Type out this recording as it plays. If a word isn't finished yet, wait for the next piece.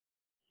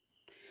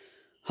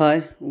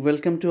Hi,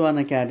 welcome to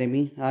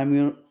Unacademy. I'm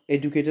your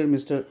educator,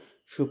 Mr.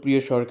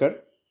 Supriya Sarkar.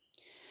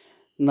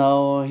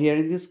 Now, here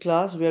in this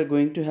class, we are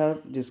going to have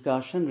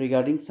discussion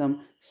regarding some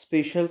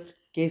special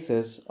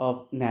cases of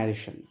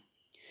narration.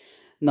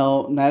 নাও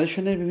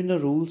ন্যারেশনের বিভিন্ন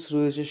rules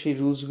রয়েছে, সেই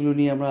রুলসগুলো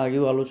নিয়ে আমরা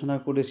আগেও আলোচনা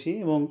করেছি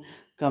এবং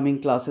coming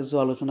ক্লাসেসও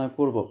আলোচনা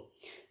করব।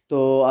 তো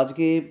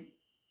আজকে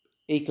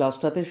এই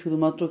ক্লাসটাতে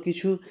শুধুমাত্র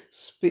কিছু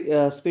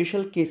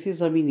স্পেশাল কেসেস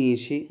আমি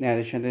নিয়েছি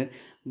ন্যারেশনের,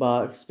 বা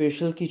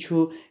স্পেশাল কিছু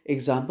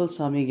এক্সাম্পলস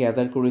আমি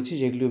গ্যাদার করেছি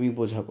যেগুলো আমি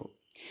বোঝাবো।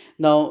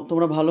 নাও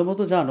তোমরা ভালো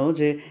মতো জানো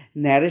যে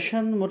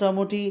ন্যারেশন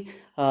মোটামুটি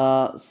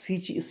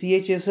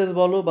সিএইচএসএল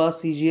বলো বা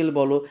সিজিএল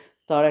বলো,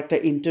 তার একটা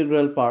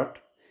ইন্টিগ্রাল পার্ট।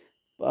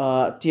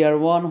 টিয়ার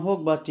 1 হোক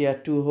বা টিয়ার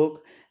 2 হোক,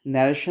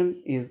 ন্যারেশন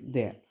ইজ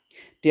দেয়ার।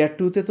 টিয়ার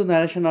 2তে তো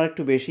ন্যারেশন আর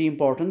একটু বেশি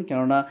ইম্পর্ট্যান্ট,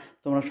 কেননা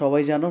তোমরা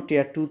সবাই জানো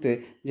টিয়ার 2তে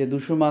যে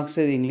 200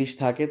 মার্কসের ইংলিশ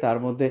থাকে, তার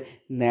মধ্যে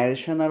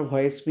ন্যারেশন আর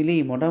ভয়েস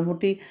মিলেই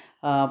মোটামুটি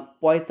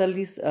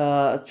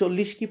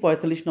 40 কি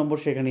 45 নম্বর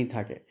সেখানেই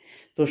থাকে।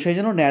 তো সেই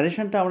জন্য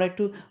ন্যারেশনটা আমরা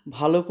একটু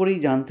ভালো করেই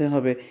জানতে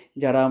হবে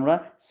যারা আমরা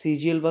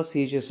সিজিএল বা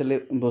সিএইচএসএলে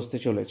বসতে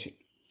চলেছি।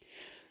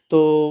 তো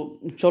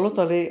চলো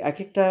তাহলে এক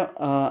একটা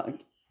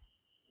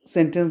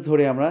সেন্টেন্স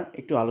ধরে আমরা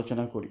একটু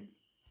আলোচনা করি।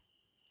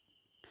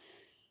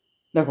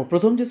 দেখো,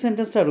 প্রথম যে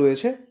সেন্টেন্সটা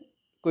রয়েছে,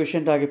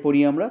 কোয়েশ্চেনটা আগে পড়ি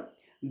আমরা।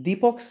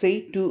 দীপক সেই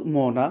two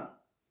Mona,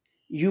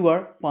 you R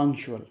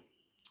punctual.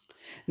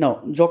 নাও,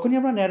 যখনই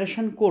আমরা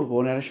ন্যারেশন করব,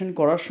 ন্যারেশন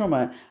করার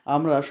সময়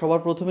আমরা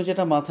সবার প্রথমে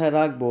যেটা মাথায়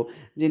রাখবো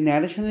যে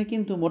ন্যারেশনের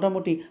কিন্তু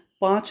মোটামুটি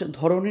 5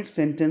 ধরনের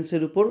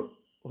সেন্টেন্সের উপর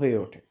হয়ে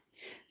ওঠে।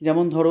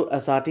 যেমন ধরো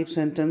assertive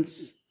sentence,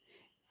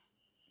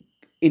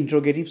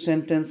 interrogative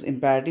sentence,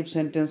 imperative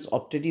sentence,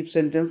 optative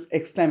sentence,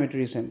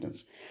 exclamatory sentence.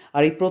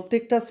 আর এই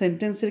প্রত্যেকটা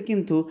সেন্টেন্সের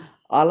কিন্তু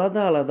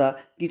আলাদা আলাদা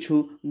কিছু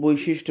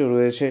বৈশিষ্ট্য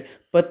রয়েছে,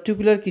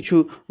 পার্টিকুলার কিছু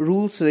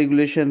রুলস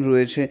রেগুলেশন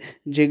রয়েছে,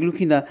 যেগুলো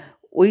কিনা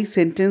ওই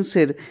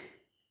সেন্টেন্সের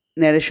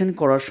ন্যারেশন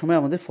করার সময়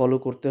আমাদের ফলো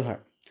করতে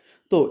হয়।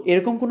 তো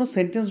এরকম কোনো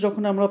সেন্টেন্স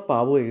যখন আমরা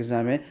পাবো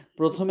এক্সামে,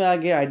 প্রথমে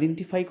আগে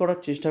আইডেন্টিফাই করার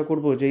চেষ্টা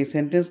করব যে এই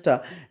সেন্টেন্সটা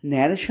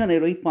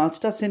ন্যারেশনের ওই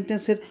 5টা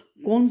সেন্টেন্সের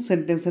কোন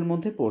সেন্টেন্সের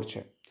মধ্যে পড়ছে।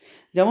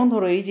 যেমন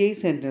ধরো এই যে এই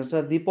সেন্টেন্সটা,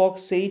 Dipak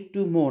said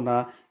to Mona,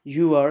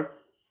 you R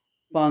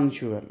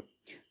punctual.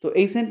 তো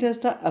এই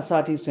সেন্টেন্সটা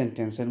অ্যাসার্টিভ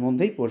সেন্টেন্সের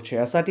মধ্যেই পড়ছে।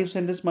 অ্যাসার্টিভ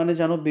সেন্টেন্স মানে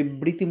জানো,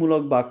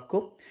 বিবৃতিমূলক বাক্য।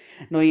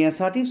 এই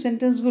অ্যাসার্টিভ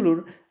সেন্টেন্সগুলোর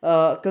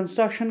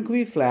কনস্ট্রাকশন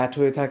খুবই ফ্ল্যাট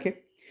হয়ে থাকে।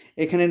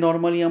 এখানে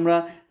নর্মালি আমরা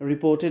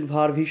রিপোর্টেড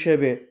ভার্ব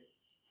হিসেবে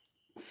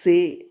সে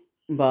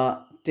বা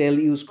টেল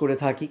ইউজ করে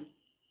থাকি,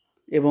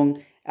 এবং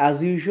অ্যাজ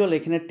ইউজুয়াল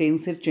এখানে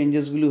টেন্সের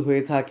চেঞ্জেসগুলো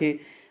হয়ে থাকে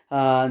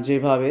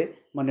যেভাবে,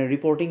 মানে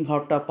রিপোর্টিং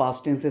ভার্বটা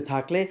পাস্ট টেন্সে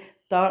থাকলে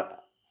তার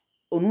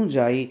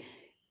অনুযায়ী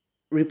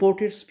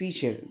রিপোর্টেড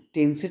স্পিচের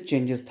টেন্সের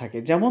চেঞ্জেস থাকে।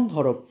 যেমন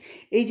ধরো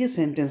এই যে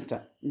সেন্টেন্সটা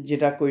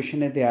যেটা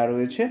কোয়েশনে দেওয়া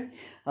রয়েছে,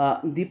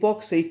 দীপক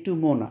সেইড টু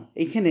মোনা,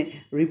 এখানে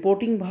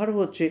রিপোর্টিং ভার্ব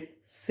হচ্ছে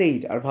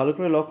সেইড। আর ভালো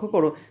করে লক্ষ্য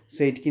করো,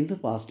 সেইড কিন্তু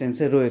পাস্ট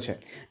টেন্সে রয়েছে।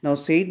 নাও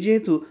সেইড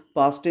যেহেতু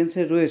পাস্ট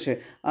টেন্সে রয়েছে,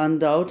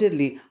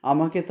 আনডাউটেডলি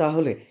আমাকে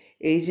তাহলে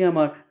এই যে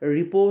আমার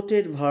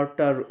রিপোর্টেড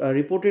ভার্বটা,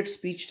 রিপোর্টেড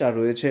স্পিচটা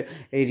রয়েছে,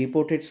 এই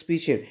রিপোর্টেড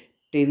স্পিচের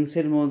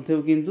টেন্সের মধ্যেও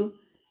কিন্তু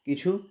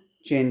কিছু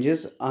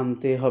চেঞ্জেস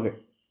আনতে হবে।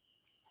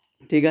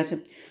 ঠিক আছে,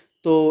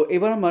 তো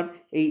এবার আমার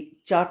এই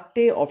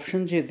 4টে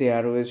অপশন যে দেয়া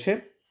রয়েছে,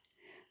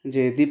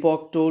 যে Dipak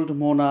told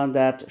Mona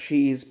that she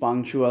is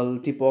punctual,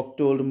 Dipak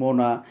told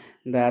Mona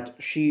that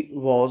she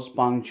was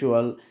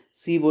punctual,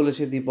 C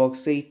বলেছে দীপক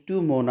সেই two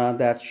Mona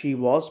that she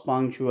was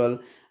punctual,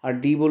 R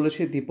D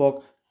বলেছে Dipak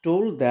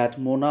told that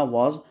Mona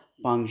was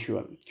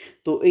punctual.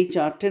 তো এই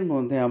 4টের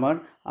মধ্যে আমার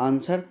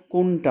আনসার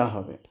কোনটা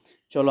হবে?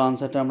 চলো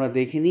আনসারটা আমরা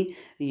দেখে নিই।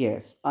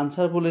 ইয়েস,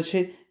 আনসার বলেছে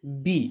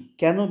বি।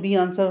 কেন বি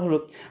আনসার হলো?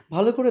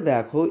 ভালো করে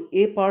দেখো,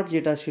 এ পার্ট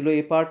যেটা ছিল,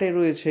 এ পার্টে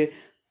রয়েছে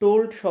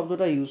টোল্ড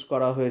শব্দটা ইউজ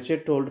করা হয়েছে,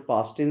 টোল্ড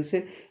পাস্ট টেন্সে,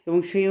 এবং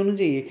সেই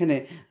অনুযায়ী এখানে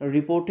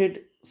রিপোর্টেড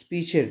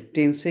স্পিচের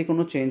টেন্সে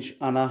কোনো চেঞ্জ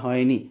আনা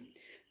হয়নি।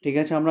 ঠিক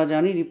আছে, আমরা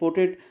জানি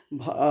রিপোর্টেড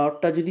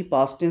ভার্বটা যদি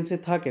পাস্ট টেন্সে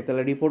থাকে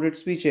তাহলে রিপোর্টেড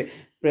স্পিচে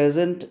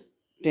প্রেজেন্ট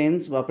টেন্স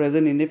বা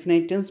প্রেজেন্ট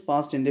ইনডেফিনাইট টেন্স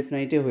পাস্ট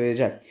ইনডেফিনাইটে হয়ে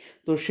যায়।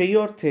 তো সেই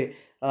অর্থে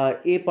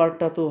এ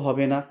পার্টটা তো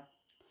হবে না।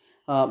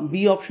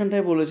 বি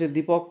অপশানটাই বলেছে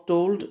Dipak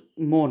told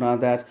Mona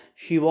that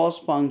she was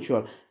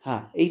punctual.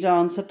 হ্যাঁ, এইটা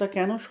আনসারটা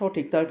কেন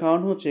সঠিক, তার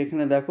কারণ হচ্ছে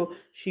এখানে দেখো,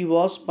 শি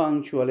ওয়াজ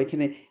পাংচুয়াল,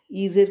 এখানে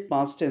ইজের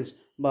পাস্ট টেন্স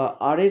বা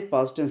আর এর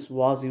পাস্ট টেন্স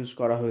ওয়াজ ইউজ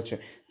করা হয়েছে।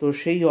 তো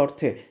সেই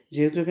অর্থে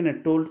যেহেতু এখানে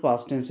টোল্ড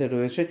পাস্ট টেন্সে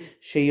রয়েছে,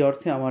 সেই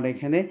অর্থে আমার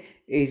এখানে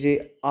এই যে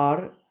আর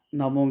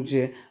নামক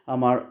যে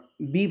আমার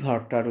বি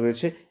ভার্বটা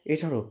রয়েছে,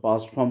 এটারও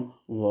পাস্ট ফর্ম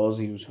ওয়াজ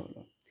ইউজ হলো।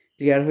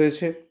 ক্লিয়ার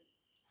হয়েছে?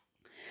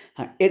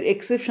 হ্যাঁ, এর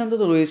এক্সেপশন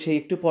তো রয়েছে,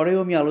 একটু পরেও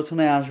আমি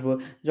আলোচনায় আসব।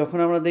 যখন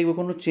আমরা দেখব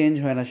কোনো চেঞ্জ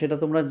হয় না, সেটা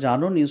তোমরা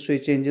জানো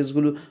নিশ্চয়ই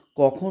চেঞ্জেসগুলো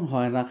কখন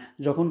হয় না,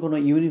 যখন কোনো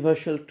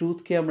ইউনিভার্সাল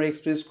ট্রুথকে আমরা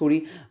এক্সপ্রেস করি,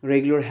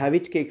 রেগুলার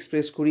হ্যাবিটকে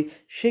এক্সপ্রেস করি,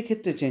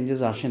 সেক্ষেত্রে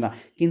চেঞ্জেস আসে না।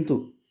 কিন্তু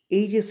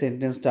এই যে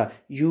সেন্টেন্সটা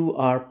ইউ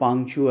আর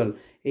পাংচুয়াল,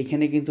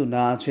 এইখানে কিন্তু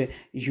না আছে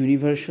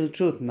ইউনিভার্সাল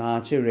ট্রুথ, না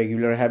আছে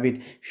রেগুলার হ্যাবিট।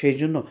 সেই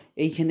জন্য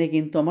এইখানে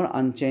কিন্তু আমার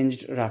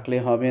আনচেঞ্জড রাখলে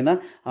হবে না,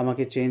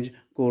 আমাকে চেঞ্জ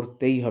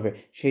করতেই হবে।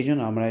 সেই জন্য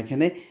আমরা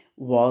এখানে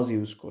ওয়াজ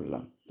ইউজ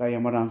করলাম, তাই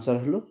আমার আনসার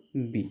হলো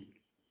বি।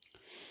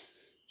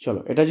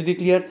 চলো, এটা যদি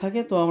ক্লিয়ার থাকে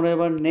তো আমরা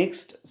এবার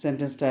নেক্সট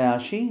সেন্টেন্সটায়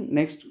আসি।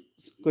 নেক্সট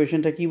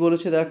কোয়েশ্চেনটা কি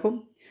বলেছে দেখো,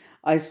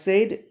 I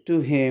said to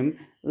him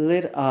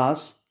let us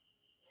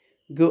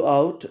go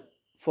out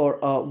for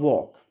a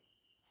walk.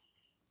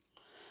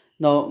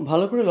 নাও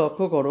ভালো করে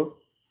লক্ষ্য করো,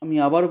 আমি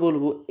আবার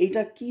বলবো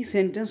এটা কি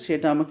সেন্টেন্স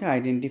সেটা আমাকে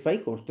আইডেন্টিফাই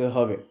করতে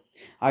হবে।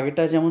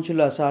 আগেরটা যেমন ছিল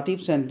অ্যাসার্টিভ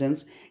সেন্টেন্স,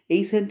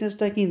 এই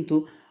সেন্টেন্সটা কিন্তু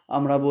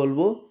আমরা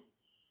বলবো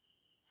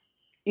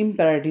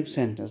ইম্পারেটিভ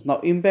সেন্টেন্স। নাও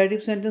ইম্পারেটিভ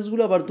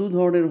সেন্টেন্সগুলো আবার দু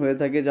ধরনের হয়ে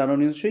থাকে জানো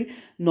নিশ্চয়ই।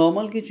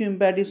 নর্মাল কিছু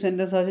ইম্পারেটিভ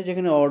সেন্টেন্স আছে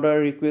যেখানে অর্ডার,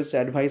 রিকোয়েস্ট,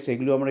 অ্যাডভাইস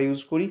এগুলো আমরা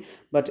ইউজ করি,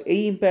 বাট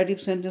এই ইম্পারেটিভ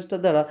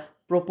সেন্টেন্সটার দ্বারা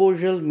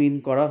প্রপোজাল মিন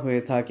করা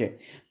হয়ে থাকে।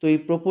 তো এই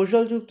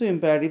প্রপোজালযুক্ত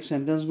ইম্পারেটিভ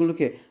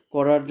সেন্টেন্সগুলোকে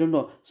করার জন্য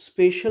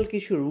স্পেশাল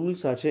কিছু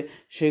রুলস আছে,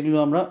 সেগুলো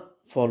আমরা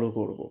ফলো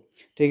করব।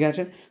 ঠিক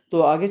আছে, তো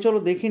আগে চলো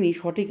দেখে নিই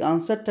সঠিক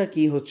আনসারটা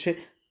কী হচ্ছে,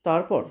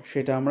 তারপর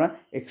সেটা আমরা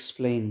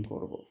এক্সপ্লেইন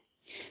করব।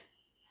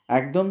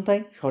 একদম তাই,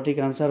 সঠিক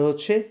আনসার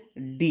হচ্ছে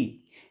ডি।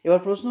 এবার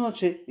প্রশ্ন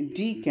হচ্ছে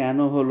ডি কেন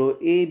হলো,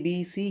 এ বি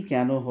সি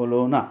কেন হলো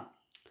না?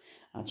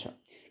 আচ্ছা,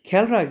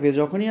 খেয়াল রাখবে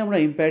যখনই আমরা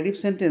ইম্পারেটিভ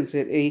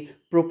সেন্টেন্সের এই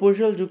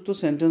প্রপোজালযুক্ত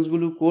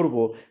সেন্টেন্সগুলো করব,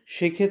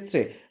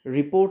 সেক্ষেত্রে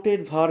রিপোর্টেড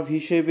ভার্ব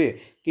হিসেবে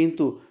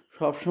কিন্তু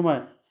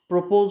সবসময়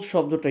প্রপোজ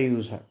শব্দটা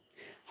ইউজ হয়।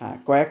 হ্যাঁ,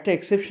 কয়েকটা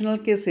এক্সেপশনাল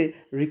কেসে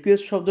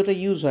রিকোয়েস্ট শব্দটা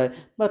ইউজ হয়,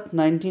 বাট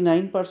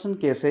 99%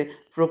 কেসে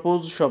প্রপোজ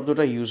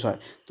শব্দটা ইউজ হয়।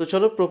 তো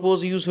চলো, প্রপোজ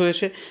ইউজ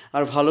হয়েছে,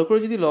 আর ভালো করে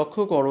যদি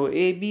লক্ষ্য করো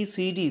এ বি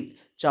সি ডি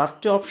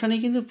চারটে অপশানেই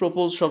কিন্তু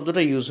প্রপোজ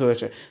শব্দটা ইউজ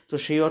হয়েছে। তো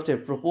সেই অর্থে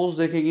প্রপোজ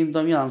দেখে কিন্তু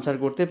আমি আনসার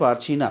করতে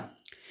পারছি না।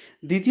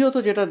 দ্বিতীয়ত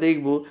যেটা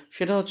দেখব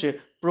সেটা হচ্ছে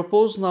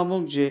প্রপোজ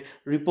নামক যে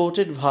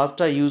রিপোর্টেড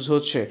ভার্বটা ইউজ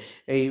হচ্ছে,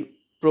 এই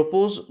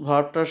প্রপোজ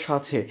ভার্বটার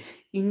সাথে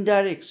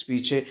ইনডাইরেক্ট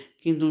স্পিচে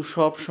কিন্তু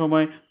সব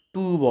সময়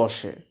টু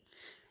বসে।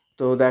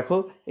 তো দেখো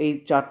এই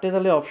চারটে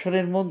তাহলে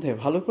অপশানের মধ্যে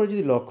ভালো করে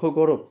যদি লক্ষ্য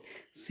করো,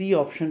 সি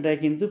অপশানটায়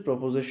কিন্তু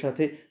প্রপোজের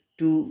সাথে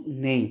টু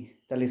নেই,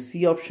 তাহলে সি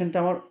অপশানটা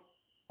আমার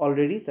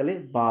অলরেডি তাহলে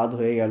বাদ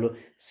হয়ে গেল,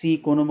 সি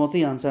কোনো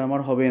মতেই আনসার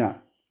আমার হবে না।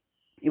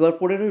 এবার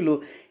পড়ে রইল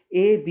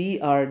এ বি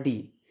আর ডি,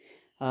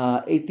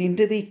 এই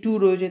তিনটেতেই টু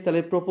রয়েছে,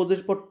 তাহলে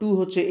প্রপোজের পর টু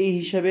হচ্ছে, এই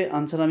হিসাবে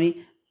আনসার আমি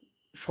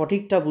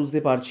সঠিকটা বুঝতে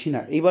পারছি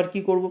না। এবার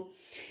কি করব?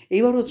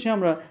 এইবার হচ্ছে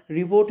আমরা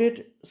রিপোর্টেড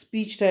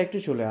স্পিচটা একটু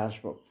চলে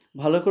আসব।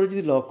 ভালো করে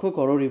যদি লক্ষ্য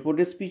করো,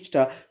 রিপোর্টেড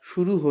স্পিচটা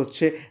শুরু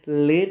হচ্ছে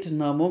লেট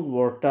নামক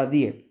ওয়ার্ডটা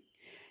দিয়ে।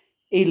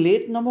 এই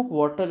লেট নামক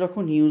ওয়ার্ডটা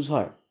যখন ইউজ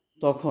হয়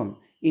তখন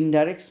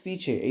ইনডাইরেক্ট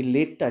স্পিচে এই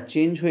লেটটা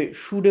চেঞ্জ হয়ে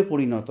শুডে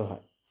পরিণত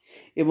হয়,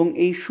 এবং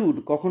এই শুড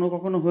কখনো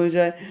কখনো হয়ে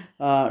যায়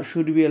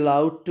শুড বি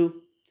অ্যালাউড টু,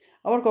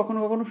 আবার কখনো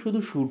কখনো শুধু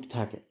শুড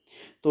থাকে।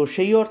 তো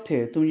সেই অর্থে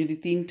তুমি যদি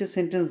তিনটে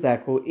সেন্টেন্স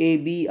দেখো এ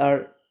বি আর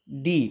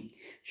ডি,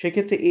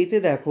 সেক্ষেত্রে এতে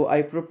দেখো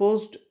I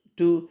proposed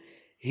to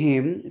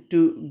him to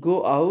go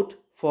out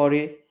for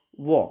a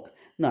walk.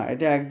 না,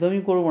 এটা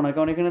একদমই করবো না,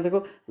 কারণ এখানে দেখো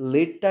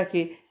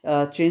লেটটাকে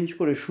চেঞ্জ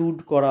করে শুড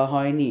করা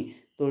হয়নি,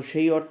 তো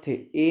সেই অর্থে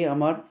এ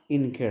আমার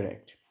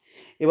ইনকারেক্ট।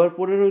 এবার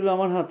পড়ে রইল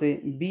আমার হাতে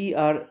বি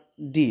আর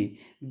ডি।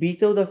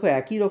 বিতেও দেখো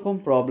একই রকম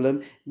প্রবলেম,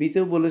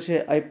 বিতেও বলেছে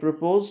I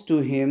propose to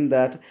him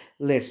that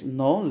let's.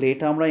 No, late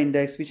আমরা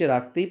ইনডাইরেক্ট স্পিচে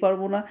রাখতেই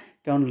পারবো না,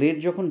 কারণ লেট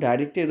যখন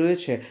ডাইরেক্টে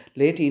রয়েছে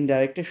লেট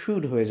ইনডাইরেক্টে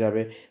শুড হয়ে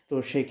যাবে, তো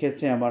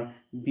সেক্ষেত্রে আমার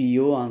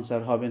বিও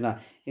আনসার হবে না।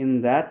 In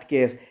that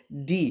case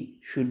D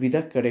should be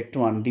the correct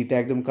one. ডিতে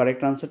একদম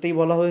কারেক্ট আনসারটাই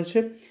বলা হয়েছে,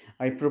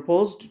 I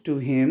proposed to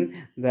him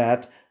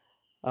that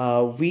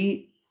we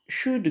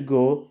should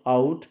go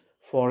out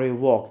for a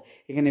walk.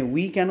 এখানে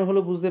উই কেন হলো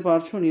বুঝতে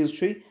পারছো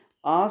নিশ্চয়ই,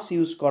 আস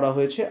ইউজ করা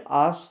হয়েছে,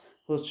 আস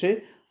হচ্ছে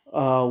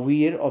উই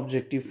এর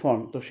অবজেক্টিভ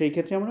ফর্ম, তো সেই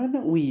ক্ষেত্রে আমরা না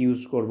উই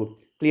ইউজ করব।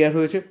 ক্লিয়ার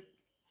হয়েছে?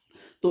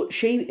 তো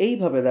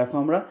এইভাবে দেখো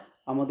আমরা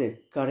আমাদের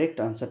কারেক্ট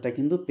আনসারটা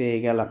কিন্তু পেয়ে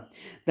গেলাম।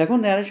 দেখো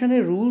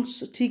ন্যারেশনের রুলস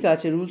ঠিক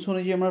আছে, রুলস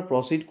অনুযায়ী আমরা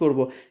প্রসিড করব,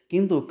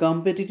 কিন্তু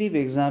কম্পিটিটিভ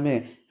এক্সামে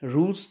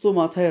রুলস তো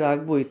মাথায়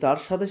রাখবই, তার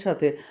সাথে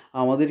সাথে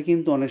আমাদের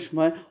কিন্তু অনেক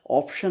সময়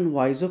অপশান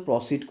ওয়াইজও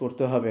প্রসিড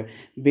করতে হবে।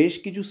 বেশ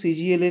কিছু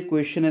সিজিএলের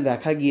কোয়েশ্চেনে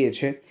দেখা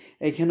গিয়েছে,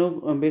 এখানেও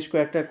বেশ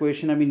কয়েকটা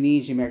কোয়েশ্চেন আমি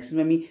নিয়েছি,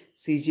 ম্যাক্সিমাম আমি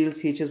সিজিএল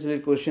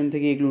সিএইচএসএলের কোয়েশ্চেন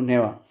থেকে এগুলো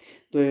নেওয়া।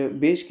 তো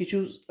বেশ কিছু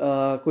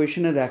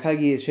কোয়েশ্চেনে দেখা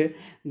গিয়েছে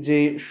যে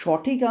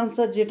সঠিক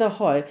আনসার যেটা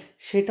হয়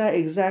সেটা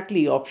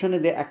এক্স্যাক্টলি অপশানে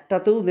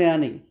একটাতেও দেয়া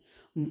নেই,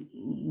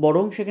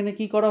 বরং সেখানে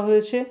কি করা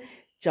হয়েছে,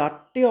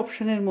 চারটে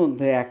অপশানের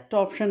মধ্যে একটা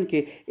অপশানকে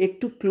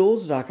একটু ক্লোজ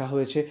রাখা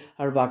হয়েছে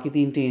আর বাকি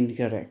তিনটে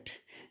ইনকারেক্ট।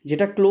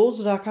 যেটা ক্লোজ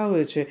রাখা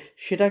হয়েছে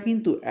সেটা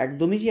কিন্তু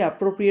একদমই যে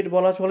অ্যাপ্রোপ্রিয়েট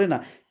বলা চলে না,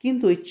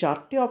 কিন্তু এই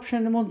চারটে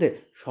অপশানের মধ্যে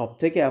সব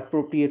থেকে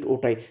অ্যাপ্রোপ্রিয়েট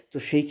ওটাই। তো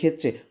সেই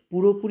ক্ষেত্রে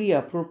পুরোপুরি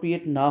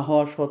অ্যাপ্রোপ্রিয়েট না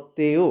হওয়া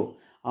সত্ত্বেও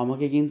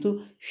আমাকে কিন্তু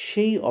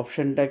সেই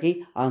অপশানটাকেই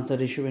আনসার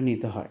হিসেবে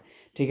নিতে হয়।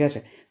 ঠিক আছে,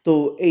 তো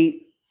এই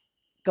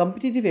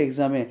কম্পিটিটিভ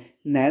এক্সামে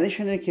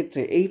ন্যারেশনের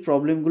ক্ষেত্রে এই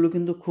প্রবলেমগুলো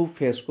কিন্তু খুব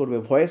ফেস করবে,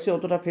 ভয়েসে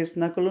অতটা ফেস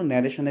না করলেও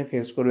ন্যারেশনে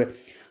ফেস করবে।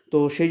 তো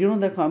সেই জন্য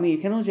দেখো আমি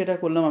এখানেও যেটা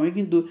করলাম, আমি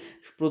কিন্তু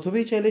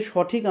প্রথমেই চাইলে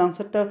সঠিক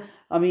আনসারটা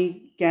আমি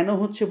কেন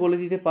হচ্ছে বলে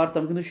দিতে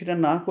পারতাম, কিন্তু সেটা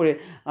না করে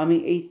আমি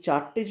এই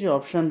চারটে যে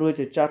অপশান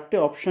রয়েছে চারটে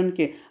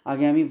অপশানকে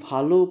আগে আমি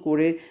ভালো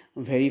করে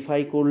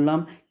ভেরিফাই করলাম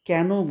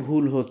কেন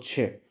ভুল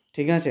হচ্ছে।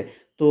 ঠিক আছে,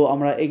 তো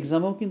আমরা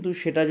এক্সামেও কিন্তু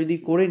সেটা যদি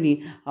করে নিই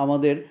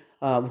আমাদের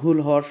ভুল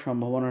হওয়ার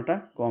সম্ভাবনাটা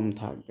কম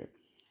থাকবে।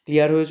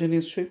 ক্লিয়ার হয়েছে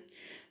নিশ্চয়ই?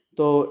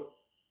 তো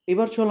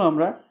এবার চলো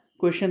আমরা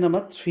কোয়েশ্চেন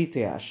নাম্বার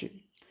 3-তে আসি।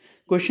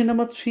 কোয়েশ্চেন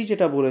নাম্বার 3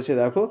 যেটা বলেছে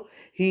দেখো,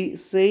 he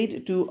said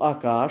to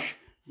Akash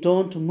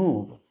don't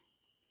move.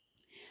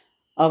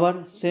 আবার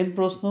সেম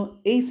প্রশ্ন,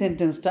 এই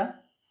সেন্টেন্সটা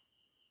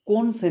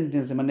কোন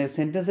সেন্টেন্সে, মানে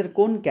সেন্টেন্সের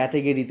কোন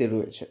ক্যাটেগরিতে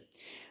রয়েছে?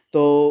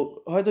 তো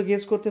হয়তো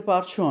গেস করতে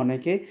পারছো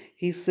অনেকে,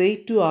 he said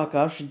to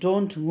Akash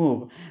don't move.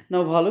 না,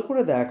 ভালো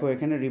করে দেখো,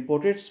 এখানে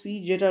রিপোর্টেড স্পিচ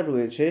যেটা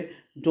রয়েছে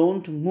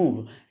ডোন্ট মুভ,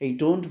 এই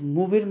ডোন্ট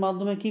মুভের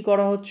মাধ্যমে কি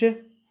করা হচ্ছে?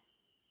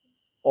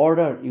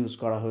 অর্ডার ইউজ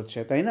করা হচ্ছে,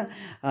 তাই না?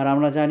 আর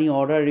আমরা জানি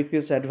অর্ডার,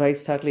 রিকোয়েস্ট, অ্যাডভাইস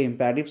থাকলে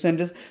ইম্পারেটিভ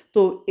সেন্টেন্স।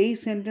 তো এই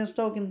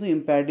সেন্টেন্সটাও কিন্তু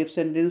ইম্পারেটিভ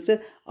সেন্টেন্সের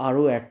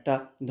আরও একটা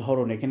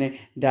ধরন, এখানে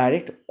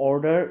ডাইরেক্ট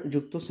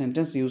অর্ডারযুক্ত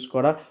সেন্টেন্স ইউজ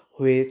করা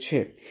হয়েছে।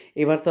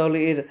 এবার তাহলে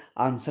এর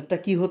আনসারটা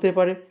কি হতে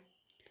পারে?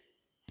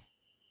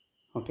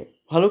 ওকে,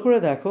 ভালো করে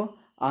দেখো,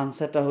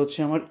 আনসারটা হচ্ছে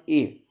আমার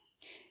এ।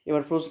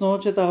 এবার প্রশ্ন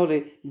হচ্ছে তাহলে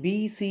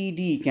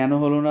BCD কেন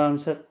হলো না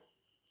আনসার?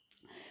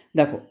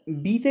 দেখো,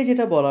 বিতে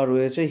যেটা বলা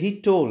রয়েছে, হি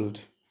টোল্ড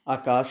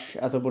আকাশ,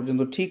 এত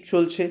পর্যন্ত ঠিক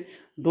চলছে।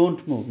 ডোন্ট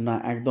মুভ না,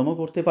 একদমও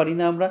করতে পারি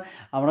না আমরা।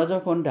 আমরা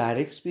যখন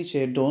ডাইরেক্ট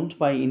স্পিচে ডোন্ট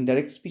পাই,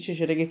 ইনডাইরেক্ট স্পিচে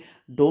সেটাকে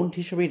ডোন্ট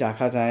হিসেবেই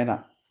রাখা যায় না,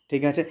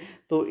 ঠিক আছে?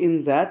 তো ইন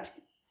দ্যাট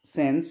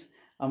সেন্স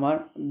আমার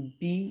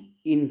বি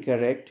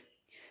ইনকারেক্ট।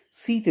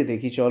 সিতে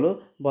দেখি চলো,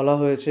 বলা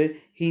হয়েছে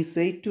he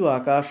said to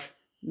Akash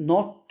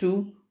not to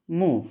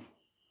move.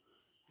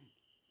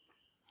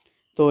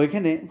 তো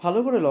এখানে ভালো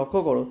করে লক্ষ্য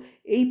করো,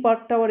 এই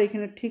পার্টটা আবার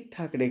এখানে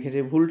ঠিকঠাক রেখেছে,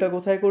 ভুলটা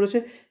কোথায় করেছে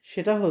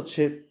সেটা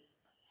হচ্ছে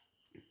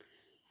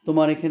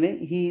তোমার এখানে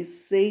হি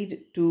সেইড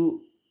টু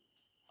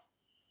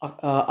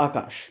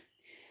আকাশ।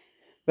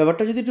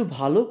 ব্যাপারটা যদি একটু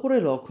ভালো করে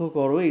লক্ষ্য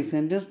করো, এই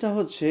সেন্টেন্সটা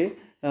হচ্ছে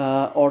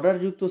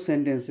অর্ডারযুক্ত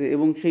সেন্টেন্সে,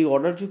 এবং সেই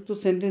অর্ডারযুক্ত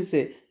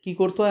সেন্টেন্সে কী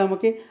করতে হয়?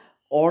 আমাকে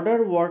অর্ডার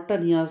ওয়ার্ডটা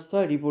নিয়ে আসতে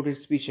হয় রিপোর্টেড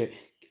স্পিচে।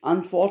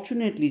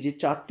 আনফর্চুনেটলি যে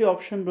 4টে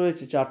অপশান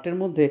রয়েছে, 4টের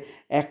মধ্যে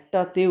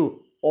একটাতেও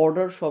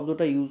অর্ডার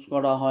শব্দটা ইউজ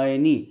করা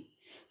হয়নি।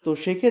 তো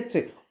সেক্ষেত্রে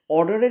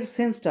অর্ডারের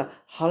সেন্সটা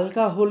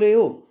হালকা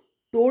হলেও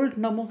টোল্ড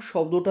নামক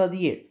শব্দটা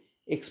দিয়ে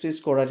এক্সপ্রেস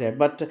করা যায়,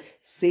 বাট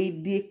সেইড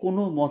দিয়ে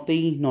কোনো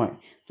মতেই নয়।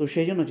 তো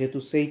সেই জন্য যেহেতু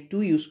সেইড টু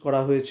ইউজ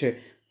করা হয়েছে,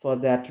 for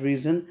that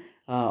reason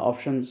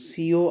option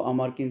CO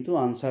আমার কিন্তু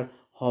আনসার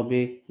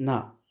হবে না।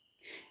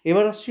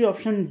 এবার আসছি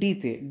অপশান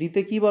ডিতে।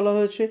 ডিতে কী বলা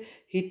হয়েছে?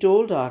 He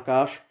told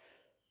Akash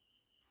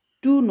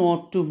to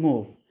not to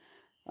move.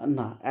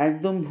 না,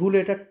 একদম ভুল,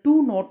 এটা টু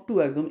নট টু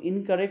একদম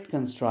ইনকারেক্ট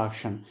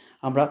কনস্ট্রাকশন।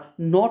 আমরা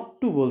নট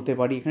টু বলতে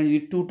পারি, এখানে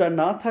যদি টুটা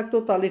না থাকতো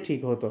তাহলে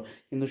ঠিক হতো,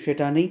 কিন্তু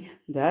সেটা নেই।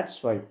 দ্যাটস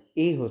ওয়াই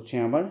এই হচ্ছে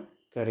আমার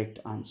কারেক্ট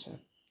আনসার।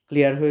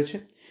 ক্লিয়ার হয়েছে?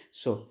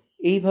 সো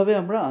এইভাবে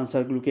আমরা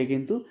আনসারগুলোকে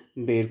কিন্তু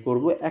বের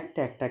করব একটা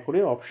একটা করে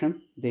অপশান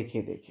দেখে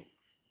দেখে।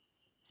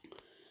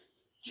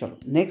 চলো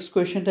নেক্সট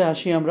কোয়েশ্চেনটা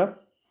আসি আমরা।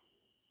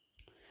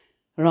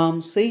 Ram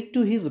said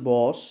to his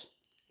boss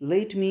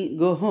let me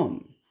go home.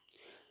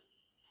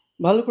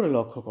 ভালো করে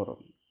লক্ষ্য করো,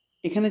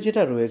 এখানে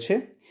যেটা রয়েছে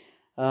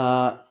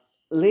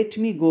লেট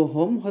মি গো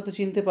হোম, হয়তো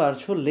চিনতে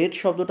পারছো লেট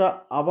শব্দটা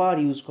আবার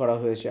ইউজ করা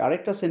হয়েছে।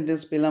 আরেকটা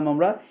সেন্টেন্স পেলাম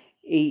আমরা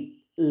এই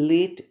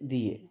লেট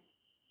দিয়ে,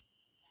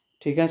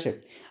 ঠিক আছে?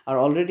 আর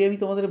অলরেডি আমি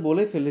তোমাদের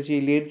বলে ফেলেছি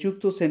এই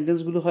লেটযুক্ত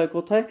সেন্টেন্সগুলো হয়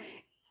কোথায়?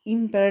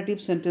 ইম্পারেটিভ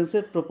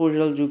সেন্টেন্সের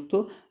প্রপোজালযুক্ত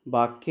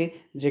বাক্যে,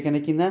 যেখানে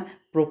কিনা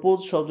প্রপোজ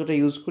শব্দটা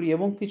ইউজ করি,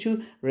 এবং কিছু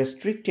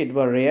রেস্ট্রিক্টেড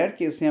বা রেয়ার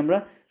কেসে আমরা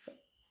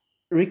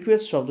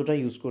রিকোয়েস্ট শব্দটা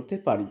ইউজ করতে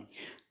পারি।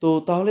 তো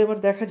তাহলে এবার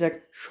দেখা যাক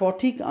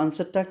সঠিক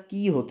আনসারটা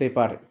কী হতে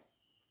পারে,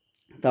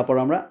 তারপর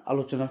আমরা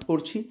আলোচনা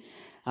করছি।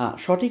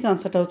 সঠিক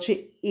আনসারটা হচ্ছে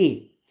এ।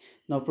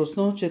 না, প্রশ্ন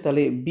হচ্ছে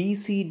তাহলে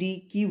BCD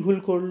কী ভুল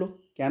করলো,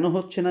 কেন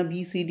হচ্ছে না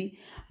BCD?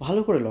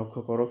 ভালো করে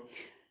লক্ষ্য করো,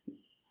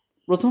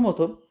 প্রথমত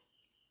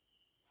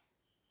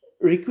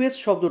রিকোয়েস্ট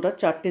শব্দটা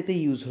 4টেতেই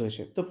ইউজ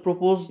হয়েছে, তো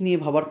প্রপোজ নিয়ে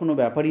ভাবার কোনো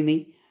ব্যাপারই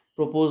নেই।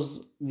 প্রপোজ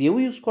দিয়েও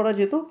ইউজ করা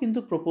যেত, কিন্তু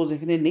প্রপোজ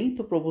এখানে নেই,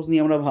 তো প্রপোজ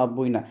নিয়ে আমরা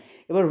ভাববই না।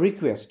 এবার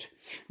রিকোয়েস্ট,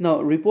 না,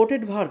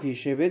 রিপোর্টেড ভার্ব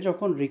হিসেবে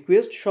যখন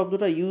রিকোয়েস্ট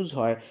শব্দটা ইউজ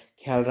হয়,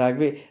 খেয়াল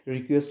রাখবে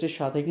রিকোয়েস্টের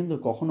সাথে কিন্তু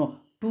কখনো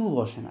টু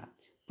বসে না,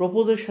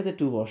 প্রপোজের সাথে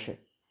টু বসে,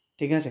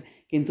 ঠিক আছে?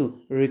 কিন্তু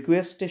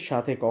রিকোয়েস্টের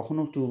সাথে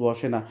কখনো টু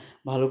বসে না।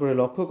 ভালো করে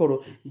লক্ষ্য করো,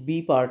 বি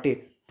পার্টে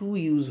টু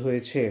ইউজ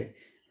হয়েছে,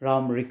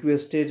 Ram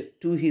requested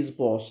to his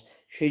boss,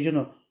 সেই জন্য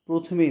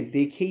প্রথমে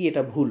দেখেই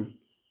এটা ভুল,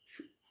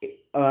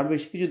 আর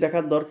বেশি কিছু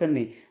দেখার দরকার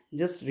নেই,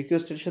 জাস্ট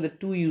রিকোয়েস্টের সাথে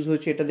টু ইউজ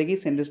হয়েছে এটা দেখেই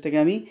সেন্টেন্সটাকে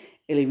আমি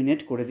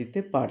এলিমিনেট করে দিতে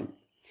পারি।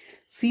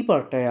 সি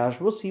পার্টটায়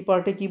আসবো। সি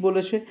পার্টে কি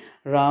বলেছে?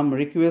 রাম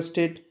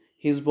রিকোয়েস্টেড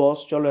হিজ বস,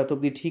 চলো এত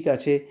অবধি ঠিক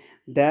আছে,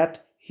 that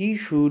he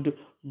should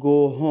go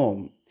home.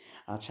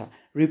 আচ্ছা,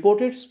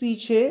 রিপোর্টেড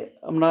স্পিচে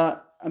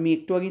আমি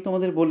একটু আগেই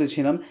তোমাদের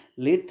বলেছিলাম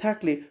লেট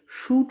থাকলে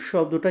শুড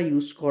শব্দটা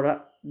ইউজ করা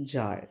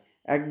যায়,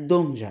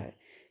 একদম যায়,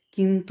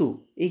 কিন্তু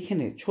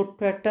এইখানে ছোট্ট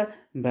একটা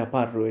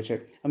ব্যাপার রয়েছে।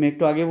 আমি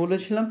একটু আগে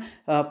বলেছিলাম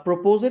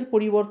প্রপোজের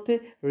পরিবর্তে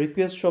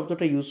রিকোয়েস্ট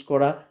শব্দটা ইউজ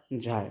করা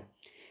যায়।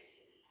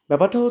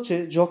 ব্যাপারটা হচ্ছে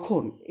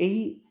যখন এই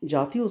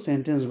জাতীয়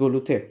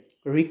সেন্টেন্সগুলোতে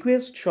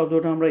রিকোয়েস্ট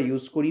শব্দটা আমরা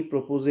ইউজ করি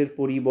প্রপোজের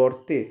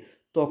পরিবর্তে,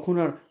 তখন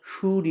আর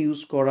শুড ইউজ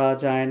করা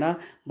যায় না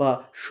বা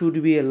should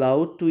be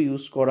allowed to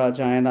use করা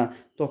যায় না,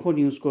 তখন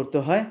ইউজ করতে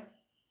হয়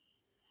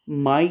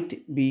মাইট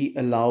বি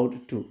অ্যালাউড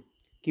টু।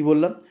 কী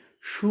বললাম?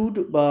 শুড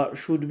বা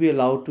should be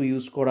allowed to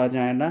use করা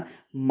যায় না,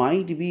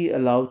 might be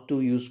allowed to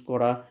use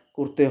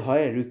করতে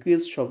হয়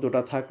রিকোয়েস্ট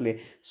শব্দটা থাকলে।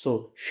 সো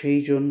সেই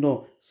জন্য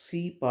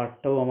সি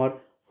পার্টটাও আমার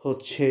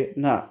হচ্ছে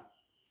না।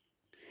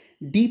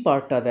 ডি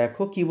পার্টটা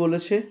দেখো কি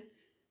বলেছে,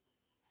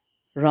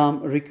 Ram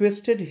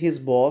requested his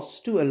boss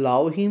to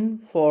allow him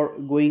for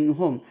going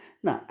home.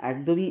 না,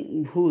 একদমই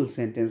ভুল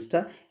সেন্টেন্সটা,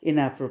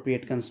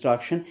 ইনঅ্যাপ্রোপ্রিয়েট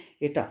কনস্ট্রাকশন,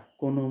 এটা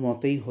কোনো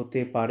মতেই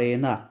হতে পারে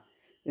না।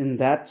 ইন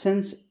দ্যাট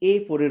সেন্স এ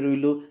পড়ে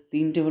রইল,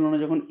 তিনটে হলো না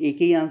যখন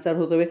একেই আনসার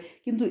হতে হবে।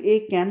 কিন্তু এ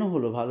কেন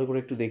হলো ভালো করে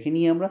একটু দেখে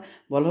নিই আমরা।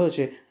 বলা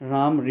হয়েছে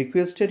Ram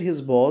requested his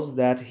boss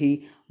that he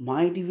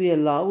might be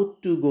allowed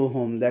to go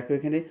home. দেখো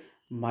এখানে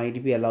মাইট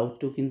বি অ্যালাউড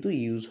টু কিন্তু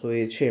ইউজ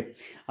হয়েছে।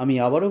 আমি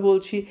আবারও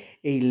বলছি,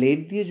 এই লেট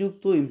দিয়ে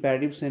যুক্ত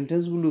ইম্পারেটিভ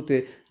সেন্টেন্সগুলোতে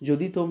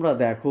যদি তোমরা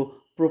দেখো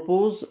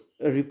প্রপোজ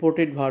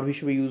রিপোর্টেড ভার্ব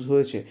হিসেবে ইউজ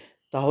হয়েছে,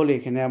 তাহলে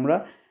এখানে আমরা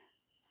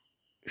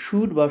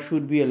শুড বা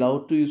should be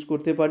allowed to use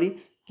করতে পারি।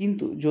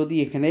 কিন্তু যদি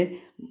এখানে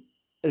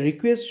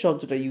রিকোয়েস্ট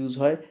শব্দটা ইউজ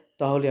হয়,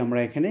 তাহলে আমরা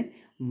এখানে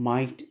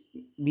might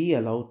be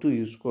allowed to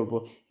use করব।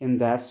 In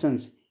that sense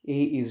A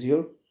is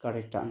your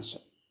correct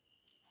answer.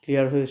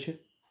 Clear হয়েছে?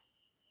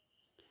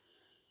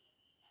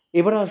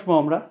 এবার আসবো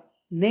আমরা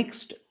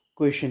নেক্সট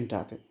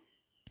কোয়েশ্চেনটাতে।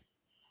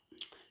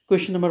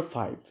 কোয়েশ্চেন নাম্বার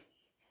 5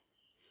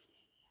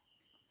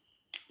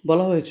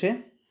 বলা হয়েছে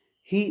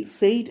he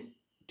said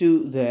to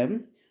them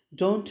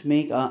don't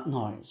make a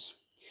noise.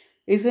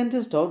 এই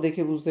সেন্টেন্সটাও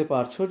দেখে বুঝতে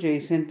পারছো যে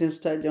এই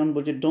সেন্টেন্সটা যেমন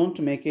বলছে ডোন্ট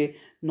মেক এ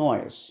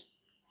নয়েজ,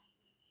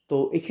 তো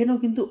এখানেও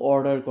কিন্তু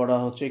অর্ডার করা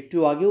হচ্ছে। একটু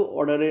আগেও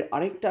অর্ডারের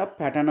আরেকটা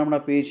প্যাটার্ন আমরা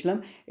পেয়েছিলাম,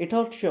 এটা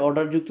হচ্ছে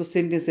অর্ডারযুক্ত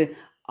সেন্টেন্সের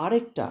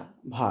আরেকটা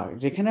ভাগ,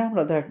 যেখানে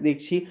আমরা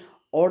দেখছি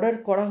অর্ডার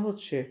করা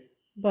হচ্ছে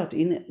বাট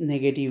ইন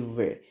নেগেটিভ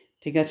ওয়ে।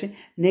 ঠিক আছে,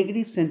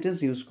 নেগেটিভ সেন্টেন্স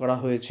ইউজ করা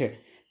হয়েছে।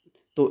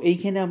 তো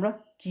এইখানে আমরা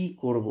কি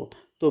করব?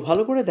 তো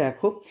ভালো করে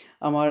দেখো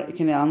আমার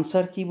এখানে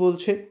আনসার কি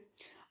বলছে।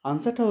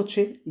 আনসারটা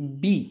হচ্ছে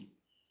বি।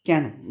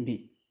 কেন বি?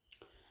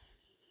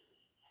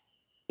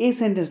 এই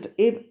সেন্টেন্সটা,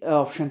 এই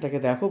অপশানটাকে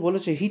দেখো,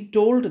 বলেছে হি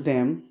টোল্ড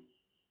দেম।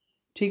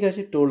 ঠিক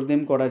আছে, টোল্ড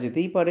দেম করা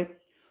যেতেই পারে।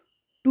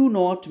 টু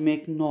নট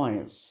মেক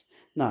নয়েজ,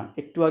 না,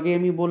 একটু আগে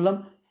আমি বললাম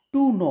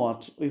টু নট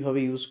ওইভাবে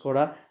ইউজ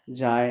করা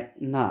যায়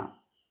না।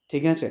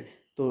 ঠিক আছে,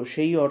 তো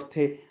সেই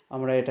অর্থে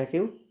আমরা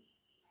এটাকেও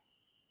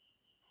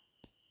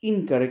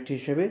ইনকারেক্ট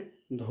হিসেবে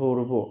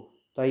ধরবো,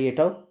 তাই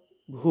এটাও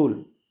ভুল।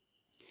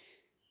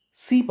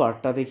 সি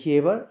পার্টটা দেখি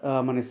এবার,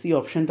 মানে সি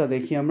অপশানটা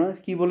দেখি আমরা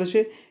কি বলেছে,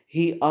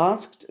 he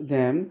asked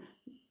them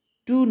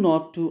to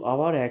not to.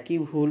 আবার একই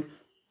ভুল,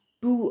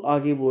 টু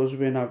আগে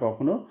বসবে না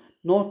কখনো,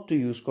 নট টু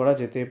ইউজ করা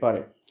যেতে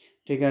পারে।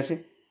 ঠিক আছে,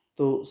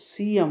 তো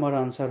সি আমার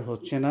আনসার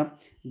হচ্ছে না।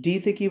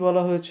 ডিতে কি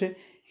বলা হয়েছে,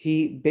 হি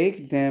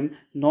begged them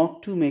not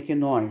to make a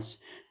noise.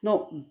 No,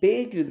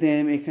 begged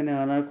them এখানে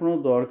আনার কোনো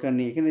দরকার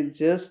নেই, এখানে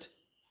জাস্ট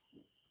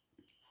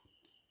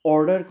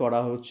অর্ডার করা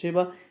হচ্ছে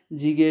বা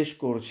জিজ্ঞেস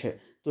করছে।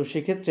 তো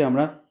সেক্ষেত্রে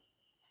আমরা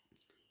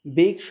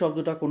বেগ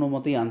শব্দটা কোনো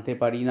মতেই আনতে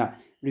পারি না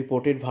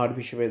রিপোর্টেড ভার্ব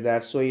হিসেবে,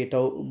 দ্যাটস ওয়াই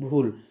এটাও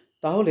ভুল।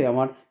 তাহলে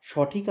আমার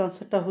সঠিক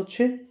আনসারটা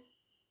হচ্ছে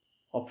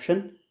অপশান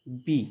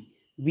বি।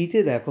 বিতে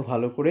দেখো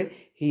ভালো করে,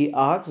 he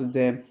asked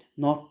them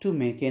not to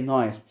make a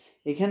noise.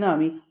 এখানে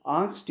আমি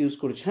আস্কড ইউজ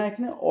করেছি। হ্যাঁ,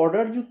 এখানে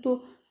অর্ডারযুক্ত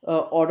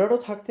অর্ডারও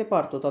থাকতে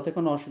পারতো, তাতে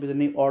কোনো অসুবিধা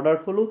নেই, অর্ডার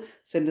হলেও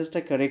সেন্টেন্সটা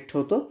কারেক্ট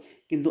হতো।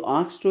 কিন্তু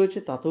আস্কড রয়েছে,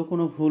 তাতেও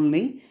কোনো ভুল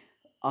নেই,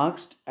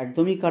 আস্কড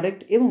একদমই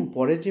কারেক্ট। এবং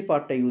পরের যে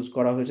পার্টটা ইউজ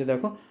করা হয়েছে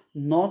দেখো,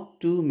 not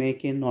to make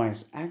a noise,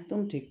 একদম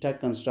ঠিকঠাক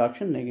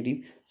কনস্ট্রাকশন নেগেটিভ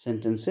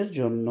সেন্টেন্সের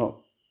জন্য।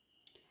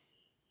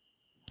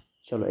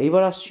 চলো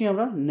এইবার আসছি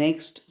আমরা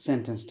নেক্সট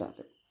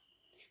সেন্টেন্সটাতে।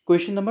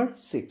 কোয়েশ্চেন নাম্বার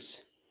 6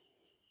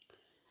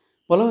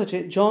 বলা হয়েছে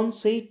জন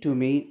said to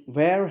me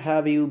wire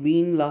have you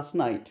been last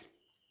night.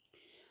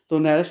 তো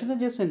ন্যারেশনের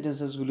যে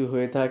সেন্টেন্সেসগুলি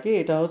হয়ে থাকে,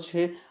 এটা হচ্ছে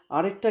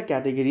আরেকটা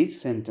ক্যাটেগরির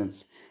সেন্টেন্স।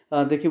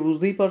 দেখে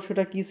বুঝতেই পারছো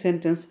এটা কী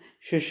সেন্টেন্স,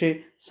 শেষে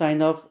সাইন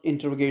অফ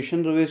ইন্টারোগেশন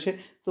রয়েছে,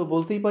 তো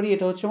বলতেই পারি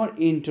এটা হচ্ছে আমার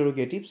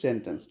ইন্টারোগেটিভ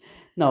সেন্টেন্স।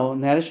 নাও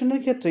ন্যারেশনের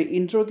ক্ষেত্রে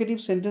ইন্টারোগেটিভ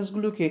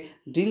সেন্টেন্সগুলোকে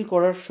ডিল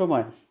করার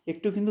সময়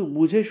একটু কিন্তু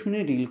বুঝে শুনে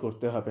ডিল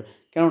করতে হবে,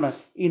 কেননা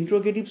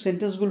ইন্টারোগেটিভ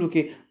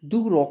সেন্টেন্সগুলোকে দু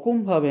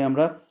রকমভাবে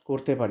আমরা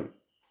করতে পারি।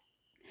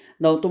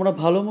 নাও তোমরা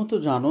ভালো মতো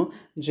জানো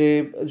যে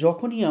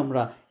যখনই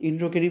আমরা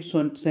ইন্টারোগেটিভ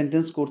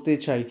সেন্টেন্স করতে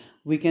চাই,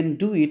 we can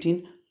do it in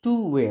two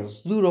wedge,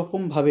 দু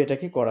রকমভাবে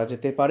এটাকে করা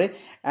যেতে পারে।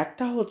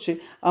 একটা হচ্ছে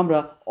আমরা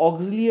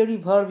অক্সিলিয়ারি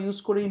ভার্ব ইউজ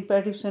করে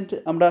ইম্পারেটিভ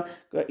সেন্টেন্স, আমরা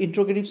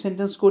ইন্টারোগেটিভ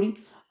সেন্টেন্স করি।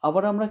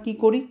 আবার আমরা কি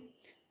করি,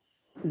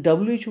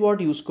 WH ওয়ার্ড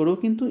ইউজ করেও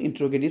কিন্তু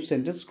ইন্টারোগেটিভ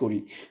সেন্টেন্স করি।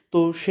 তো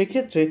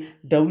সেক্ষেত্রে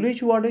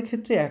WH ওয়ার্ডের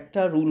ক্ষেত্রে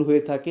একটা রুল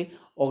হয়ে থাকে,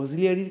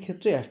 অক্সিলিয়ারির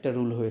ক্ষেত্রে একটা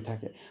রুল হয়ে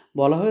থাকে।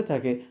 বলা হয়ে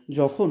থাকে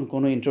যখন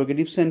কোনো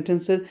ইন্টারোগেটিভ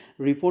সেন্টেন্সের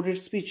রিপোর্টেড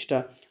স্পিচটা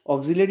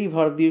অক্সিলিয়ারি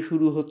ভার্ব দিয়ে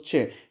শুরু হচ্ছে,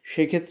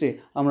 সেক্ষেত্রে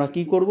আমরা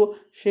কি করব,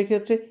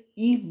 সেক্ষেত্রে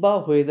ইফ বা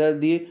ওয়েদার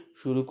দিয়ে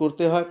শুরু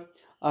করতে হয়।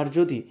 আর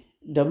যদি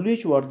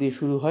WH ওয়ার্ড দিয়ে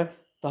শুরু হয়,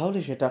 তাহলে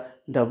সেটা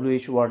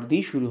WH ওয়ার্ড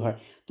দিয়েই শুরু হয়।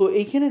 তো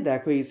এইখানে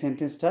দেখো এই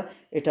সেন্টেন্সটা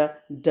এটা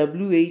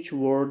WH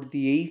ওয়ার্ড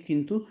দিয়েই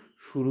কিন্তু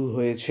শুরু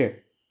হয়েছে,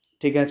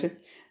 ঠিক আছে।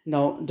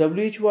 নাও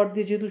WH ওয়ার্ড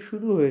দিয়ে যেহেতু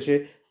শুরু হয়েছে,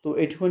 তো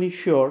এটুখানি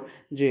শিওর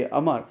যে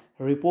আমার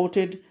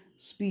রিপোর্টেড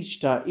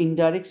স্পিচটা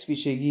ইনডাইরেক্ট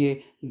স্পিচে গিয়ে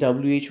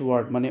WH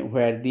ওয়ার্ড মানে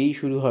হোয়ার দিয়েই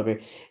শুরু হবে।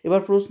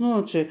 এবার প্রশ্ন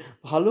হচ্ছে,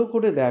 ভালো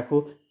করে দেখো,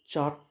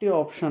 চারটে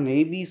অপশান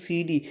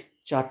ABCD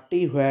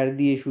চারটেই হোয়ার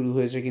দিয়ে শুরু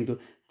হয়েছে কিন্তু,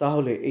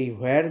 তাহলে এই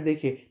হোয়ার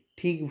দেখে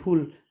ঠিক ভুল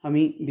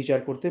আমি বিচার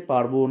করতে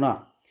পারবো না,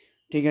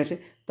 ঠিক আছে।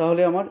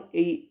 তাহলে আমার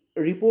এই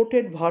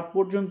রিপোর্টেড ভার্ব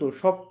পর্যন্ত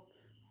সব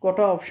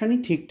কটা অপশানই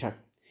ঠিকঠাক।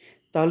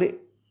 তাহলে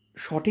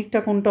সঠিকটা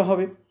কোনটা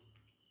হবে?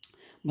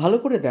 ভালো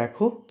করে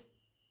দেখো,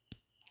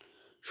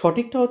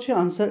 সঠিকটা হচ্ছে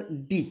আনসার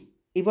ডি।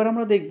 এবার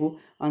আমরা দেখব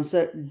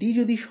আনসার ডি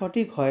যদি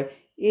সঠিক হয়,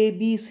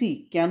 ABC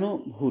কেন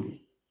ভুল।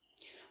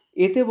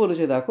 এতে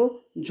বলেছে দেখো,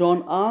 জন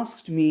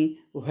asked me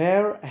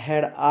where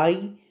had I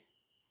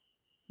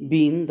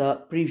been the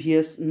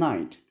previous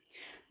night.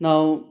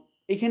 নাও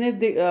এখানে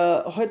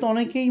হয়তো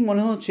অনেকেই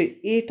মনে হচ্ছে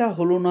এটা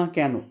হলো না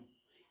কেন,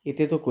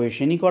 এতে তো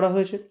কোয়েশ্চেনই করা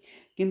হয়েছে।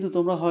 কিন্তু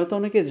তোমরা হয়তো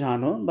অনেকে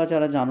জানো, বা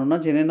যারা জানো না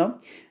জেনে নাও,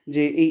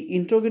 যে এই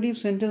ইন্ট্রোগেটিভ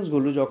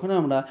সেন্টেন্সগুলো যখন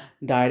আমরা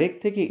ডাইরেক্ট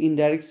থেকে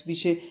ইনডাইরেক্ট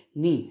স্পিচে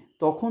নিই,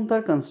 তখন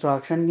তার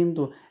কনস্ট্রাকশান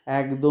কিন্তু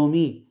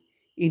একদমই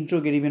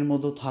ইন্ট্রোগেটিভের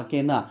মতো থাকে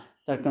না।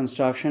 তার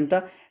কনস্ট্রাকশানটা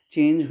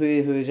চেঞ্জ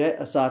হয়ে যায়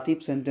অ্যাসার্টিভ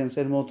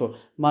সেন্টেন্সের মতো।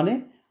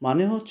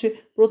 মানে হচ্ছে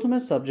প্রথমে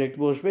সাবজেক্ট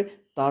বসবে,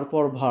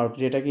 তারপর ভার্ব,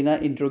 যেটা কিনা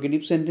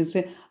ইন্ট্রোগেটিভ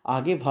সেন্টেন্সে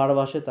আগে ভার্ব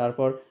আসে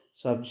তারপর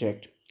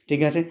সাবজেক্ট,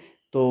 ঠিক আছে।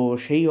 তো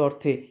সেই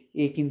অর্থে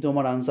এ কিন্তু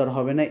আমার আনসার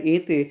হবে না।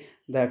 এতে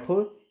দেখো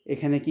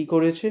এখানে কি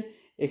করেছে,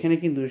 এখানে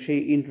কিন্তু সেই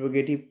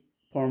ইন্ট্রোগেটিভ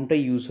ফর্মটা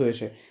ইউজ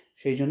হয়েছে,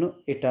 সেই জন্য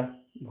এটা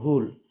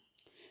ভুল।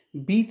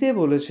 বিতে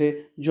বলেছে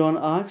জন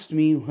asked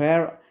me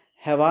where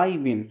have I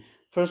been.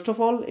 First of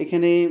all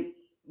এখানে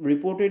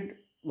রিপোর্টেড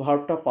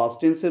ভার্বটা পাস্ট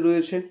টেন্সে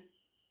রয়েছে,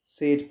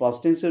 সেড পাস্ট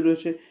টেন্সে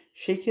রয়েছে,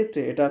 সেই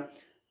ক্ষেত্রে এটা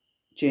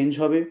চেঞ্জ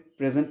হবে,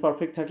 প্রেজেন্ট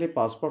পারফেক্ট থাকলে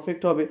পাস্ট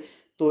পারফেক্ট হবে।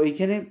 তো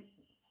এইখানে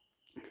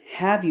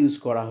হ্যাভ ইউজ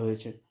করা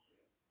হয়েছে,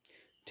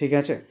 ঠিক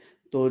আছে।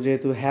 তো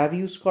যেহেতু হ্যাভ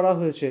ইউজ করা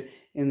হয়েছে,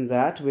 ইন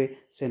দ্যাট ওয়ে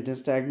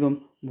সেন্টেন্সটা একদম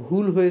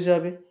ভুল হয়ে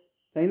যাবে,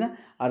 তাই না?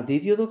 আর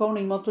দ্বিতীয়ত কারণ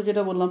এইমাত্র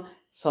যেটা বললাম,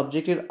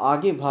 সাবজেক্টের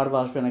আগে ভার্ব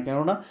আসবে না,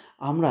 কেননা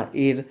আমরা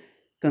এর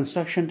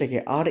কনস্ট্রাকশনটাকে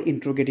আর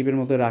ইন্ট্রোগেটিভের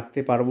মধ্যে রাখতে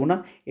পারবো না,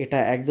 এটা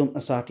একদম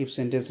অ্যাসার্টিভ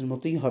সেন্টেন্সের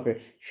মতোই হবে,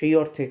 সেই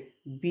অর্থে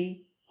বি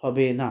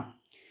হবে না।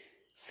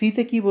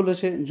 সিতে কি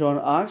বলেছে, জন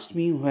asked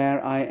me where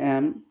I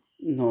am.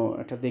 No,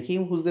 এটা দেখেই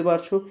বুঝতে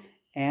পারছো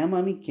অ্যাম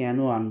আমি কেন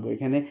আনবো,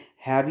 এখানে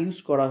হ্যাভ ইউজ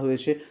করা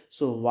হয়েছে,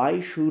 so why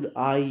should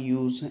I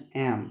use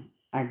অ্যাম,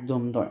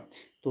 একদম নয়।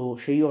 তো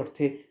সেই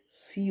অর্থে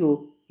সিও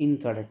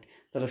ইনকারেক্ট।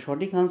 তাহলে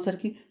সঠিক আনসার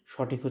কি?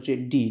 সঠিক হচ্ছে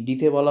ডি।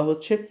 ডিতে বলা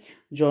হচ্ছে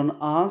জন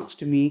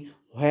asked me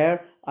where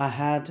I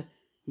had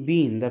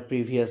been the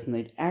previous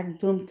night,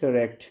 একদম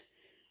কারেক্ট।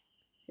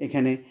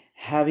 এখানে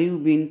হ্যাভ ইউ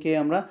বিনকে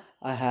আমরা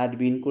আই হ্যাড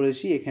বিন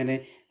করেছি, এখানে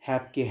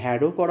হ্যাভকে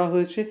হ্যাডও করা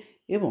হয়েছে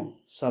এবং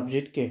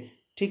সাবজেক্টকে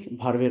ঠিক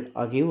ভার্বের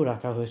আগেও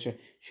রাখা হয়েছে,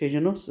 সেই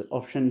জন্য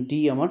অপশান ডি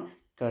আমার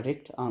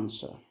কারেক্ট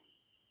আনসার।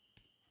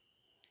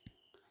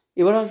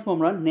 এবার আসবো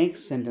আমরা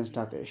next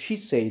সেন্টেন্সটাতে। She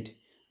said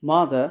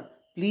mother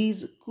please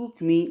cook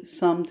me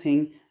something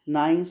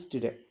nice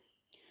today.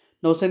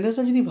 নাও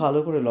সেন্টেন্সটা যদি ভালো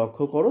করে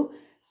লক্ষ্য করো,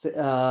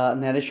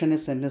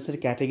 ন্যারেশনের সেন্টেন্সের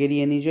ক্যাটেগরি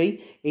অনুযায়ী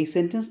এই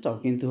সেন্টেন্সটাও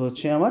কিন্তু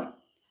হচ্ছে আমার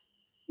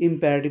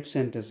ইম্পারেটিভ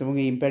সেন্টেন্স, এবং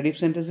এই ইম্পারেটিভ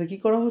সেন্টেন্সে কী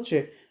করা হচ্ছে,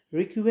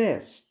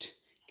 রিকোয়েস্ট,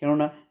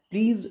 কেননা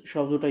প্লিজ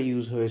শব্দটা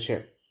ইউজ হয়েছে,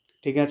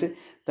 ঠিক আছে।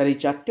 তার এই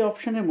চারটে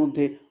অপশানের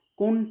মধ্যে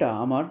কোনটা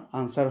আমার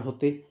আনসার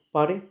হতে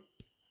পারে?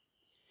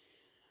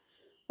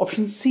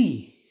 Option C.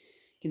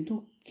 কিন্তু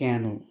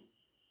কেন?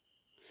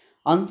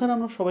 আনসার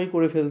আমরা সবাই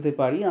করে ফেলতে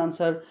পারি,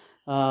 আনসার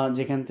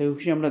যেখান থেকে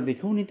খুশি আমরা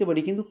দেখেও নিতে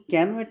পারি, কিন্তু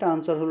কেন এটা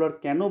আনসার হলো আর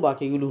কেন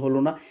বাকিগুলো হলো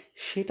না,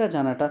 সেটা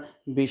জানাটা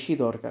বেশি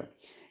দরকার।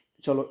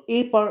 চলো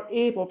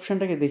এ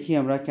অপশানটাকে দেখি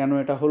আমরা, কেন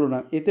এটা হলো না।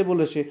 এতে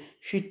বলেছে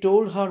শি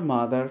টোল্ড হার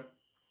মাদার,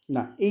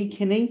 না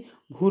এইখানেই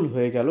ভুল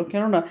হয়ে গেল,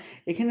 কেননা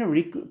এখানে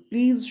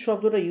প্লিজ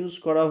শব্দটা ইউজ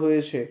করা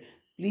হয়েছে,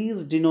 প্লিজ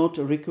ডিনোট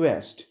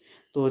রিকোয়েস্ট।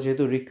 তো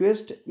যেহেতু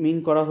রিকোয়েস্ট মিন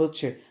করা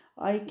হচ্ছে,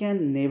 I can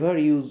never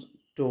use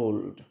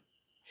told,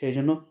 সেই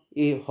জন্য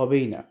এ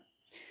হবেই না।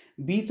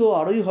 বি তো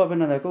আরোই হবে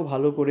না, দেখো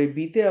ভালো করে,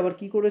 বিতে আবার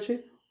কি করেছে,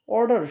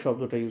 অর্ডার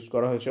শব্দটা ইউজ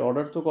করা হয়েছে,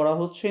 অর্ডার তো করা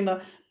হচ্ছে না,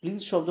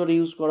 প্লিজ শব্দটা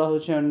ইউজ করা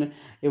হয়েছে।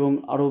 এবং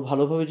আরও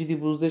ভালোভাবে যদি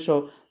বুঝতে চাও,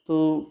 তো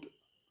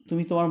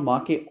তুমি তোমার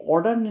মাকে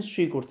অর্ডার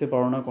নিশ্চয়ই করতে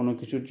পারো না, কোনো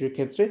কিছুর যে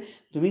ক্ষেত্রে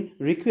তুমি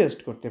রিকোয়েস্ট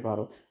করতে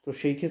পারো, তো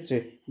সেই ক্ষেত্রে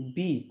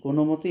বি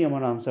কোনো মতেই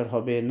আমার আনসার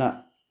হবে না।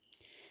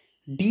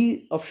 ডি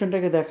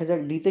অপশানটাকে দেখা যাক,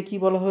 ডিতে কি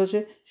বলা হয়েছে,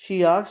 she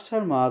asked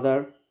her mother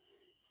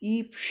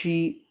if she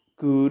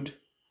could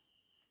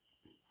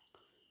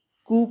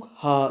cook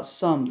her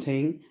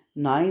something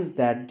nice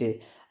that day.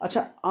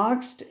 আচ্ছা,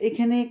 আস্কড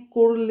এখানে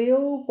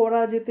করলেও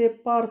করা যেতে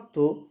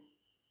পারতো,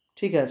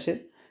 ঠিক আছে,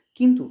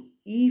 কিন্তু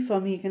ইফ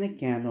আমি এখানে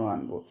কেন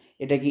আনবো?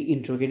 এটা কি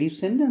ইন্ট্রোগেটিভ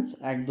সেন্টেন্স?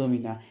 একদমই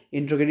না,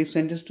 ইন্ট্রোগেটিভ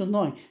সেন্টেন্স তো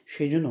নয়,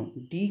 সেই জন্য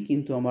ডি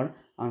কিন্তু আমার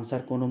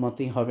আনসার কোনো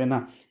মতেই হবে না।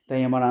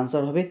 তাই আমার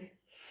আনসার হবে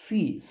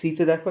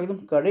সিতে দেখো একদম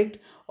কারেক্ট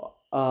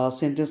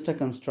সেন্টেন্সটা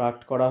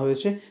কনস্ট্রাক্ট করা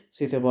হয়েছে।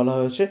 সিতে বলা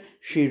হয়েছে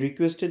she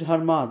requested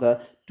her mother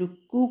to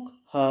cook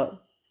her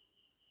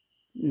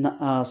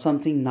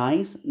something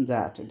nice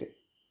that day.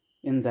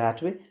 In that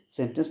way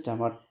সেন্টেন্সটা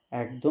আমার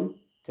একদম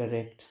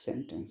কারেক্ট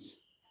সেন্টেন্স।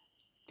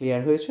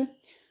 ক্লিয়ার হয়েছে?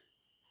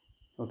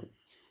 ওকে,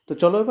 তো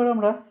চলো এবার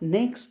আমরা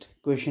নেক্সট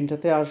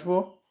কোয়েশ্চেনটাতে আসবো।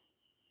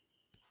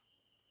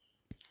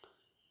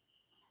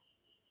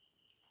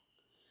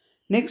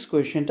 নেক্সট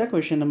কোয়েশ্চেনটা,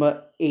 কোয়েশ্চেন নাম্বার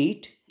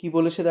 8 কি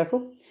বলেছে দেখো,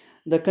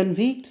 the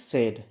convict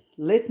shed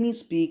let me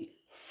speak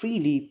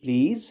freely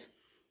please.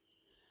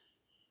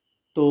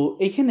 তো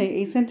এখানে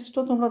এই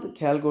সেন্টেন্সটা তোমরা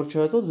খেয়াল করছো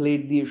হয়তো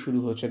লেট দিয়ে শুরু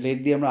হচ্ছে, লেট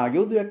দিয়ে আমরা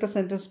আগেও দু একটা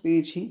সেন্টেন্স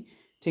পেয়েছি,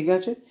 ঠিক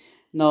আছে।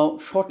 নাও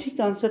সঠিক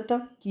আনসারটা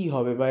কি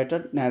হবে বা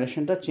এটার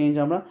ন্যারেশনটা চেঞ্জ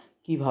আমরা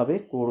কিভাবে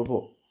করব?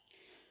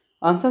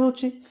 আনসার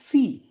হচ্ছে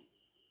সি।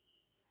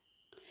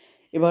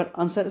 এবার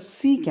আনসার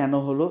সি কেন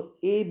হলো,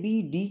 এ বি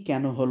ডি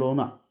কেন হলো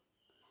না?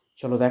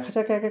 চলো দেখা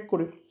যাক এক এক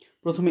করে।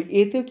 প্রথমে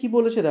এতে কি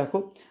বলেছে দেখো,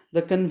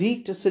 the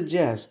convict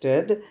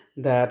suggested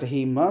that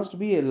he must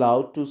be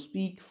allowed to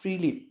speak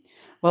freely.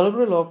 ভালো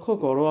করে লক্ষ্য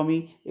করো, আমি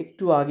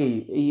একটু আগেই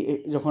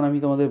যখন আমি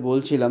তোমাদের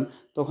বলছিলাম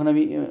তখন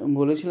আমি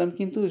বলেছিলাম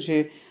কিন্তু যে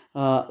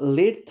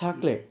লেট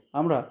থাকলে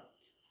আমরা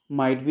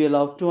মাইট বি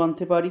অ্যালাউড টু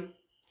আনতে পারি,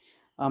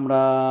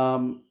 আমরা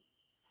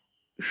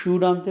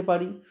শুড আনতে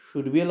পারি,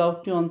 শুড বি অ্যালাউড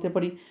টু আনতে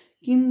পারি,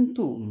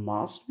 কিন্তু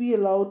must be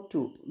allowed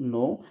to,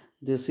 no,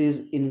 this is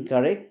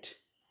incorrect.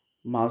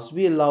 Must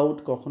be allowed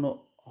কখনো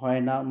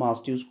হয় না,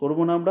 মাস্ট ইউজ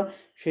করবো না আমরা,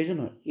 সেই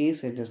জন্য এই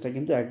সেন্টেন্সটা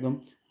কিন্তু একদম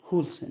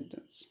ভুল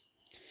সেন্টেন্স।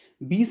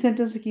 বি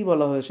সেন্টেন্সে কি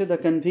বলা হয়েছে, the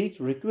convict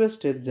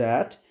requested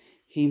that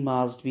he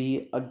must be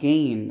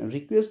again.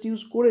 Request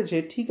use করেছে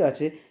ঠিক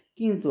আছে,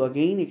 কিন্তু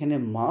আগেইন এখানে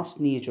মাস্ট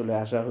নিয়ে চলে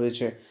আসা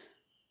হয়েছে,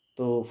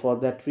 তো ফর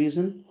দ্যাট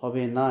রিজন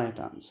হবে না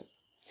এটা আনসার।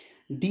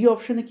 ডি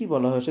অপশানে কি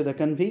বলা হয়েছে, দ্য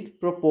কনভিক্ট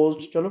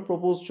প্রপোজড। চলো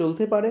প্রপোজ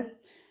চলতে পারে,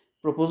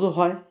 প্রপোজও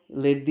হয়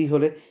লেট দি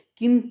হলে,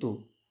 কিন্তু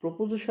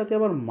প্রপোজের সাথে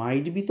আবার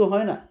মাইট বি তো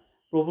হয় না।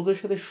 প্রপোজের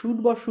সাথে শুড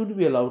বা শুড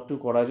বি অ্যালাউড টু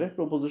করা যায়,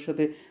 প্রপোজের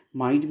সাথে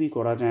মাইট বি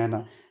করা যায় না।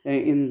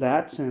 ইন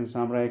দ্যাট সেন্স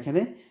আমরা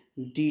এখানে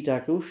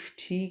ডিটাকেও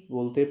ঠিক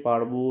বলতে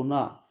পারবো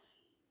না,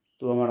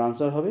 তো আমার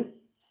আনসার হবে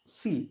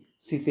সি।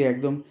 সিতে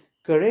একদম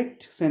কারেক্ট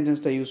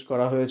সেন্টেন্সটা ইউজ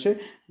করা হয়েছে,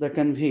 the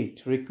convict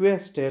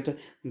requested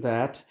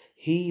that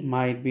he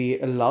might be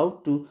allowed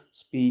to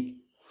speak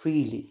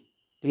freely.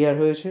 Clear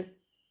হয়েছে?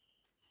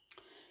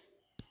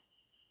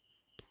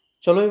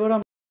 চলো এবার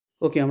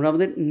ওকে, আমরা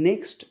আমাদের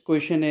নেক্সট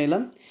কোয়েশ্চেনে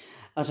এলাম।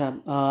 আচ্ছা,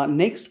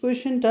 নেক্সট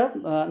কোয়েশ্চেনটা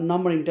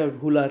নাম্বারিংটা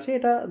ভুল আছে,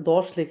 এটা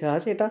 10 লেখা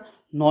আছে, এটা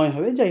 9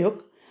 হবে, যাই হোক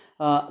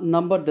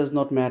number does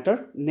not matter.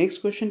 Next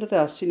কোয়েশ্চেনটাতে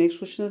আসছি। নেক্সট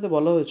কোয়েশ্চেনটাতে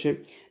বলা হয়েছে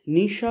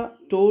নিশা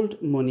told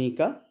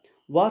Monika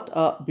what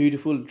a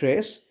beautiful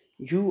dress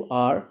you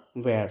R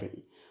wiring.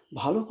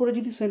 ভালো করে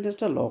যদি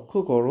সেন্টেন্সটা লক্ষ্য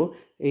করো,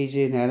 এই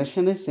যে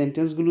ন্যারেশনের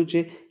সেন্টেন্সগুলো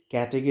যে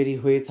ক্যাটেগরি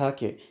হয়ে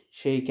থাকে,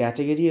 সেই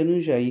ক্যাটেগরি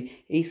অনুযায়ী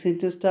এই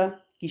সেন্টেন্সটা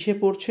কিসে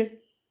পড়ছে?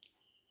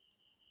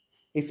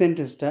 এই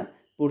সেন্টেন্সটা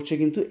পড়ছে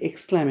কিন্তু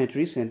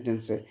এক্সক্লামেটরি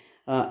সেন্টেন্সে।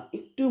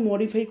 একটু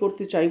মডিফাই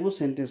করতে চাইবো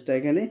সেন্টেন্সটা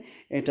এখানে,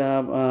 এটা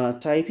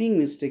টাইপিং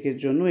মিস্টেকের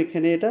জন্য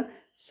এখানে এটা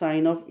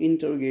সাইন অফ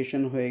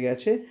ইন্টারোগেশন হয়ে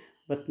গেছে,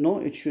 but no,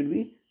 it should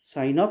be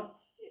sign of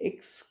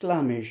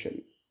exclamation.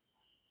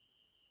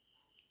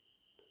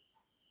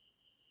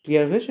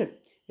 Clear হয়েছে?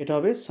 এটা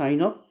হবে sign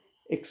of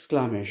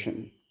exclamation,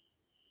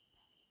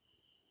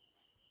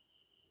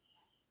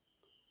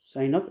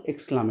 sign of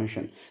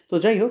exclamation. তো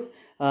যাই হোক,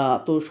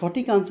 তো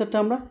সঠিক আনসারটা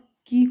আমরা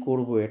কি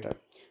করব এটা,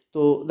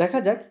 তো দেখা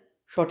যাক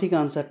সঠিক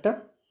আনসারটা।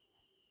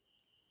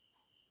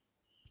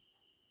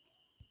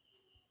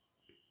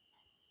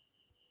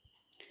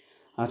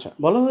 আচ্ছা,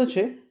 বলা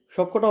হয়েছে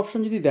সবকটা অপশন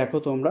যদি দেখো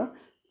তোমরা,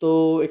 তো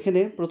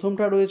এখানে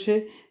প্রথমটা রয়েছে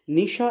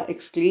নিশা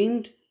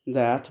exclaimed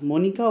that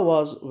Monika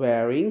was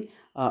wiring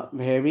a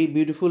very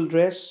beautiful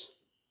dress.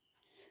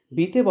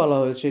 বিতে বলা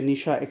হয়েছে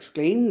নিশা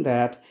exclaimed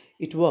that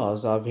it was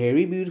a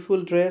very beautiful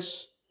dress.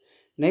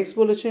 Next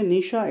বলেছে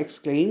নিশা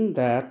exclaimed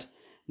that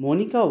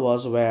Monika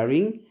was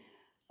wiring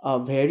a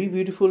very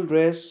beautiful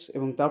dress,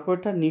 এবং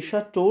তারপরটা নিশা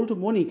told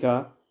Monika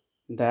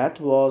that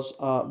was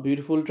a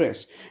beautiful dress.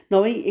 না,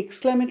 এই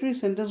exclamatory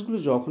সেন্টেন্সগুলো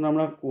যখন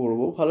আমরা করব,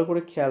 ভালো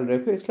করে খেয়াল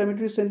রেখো,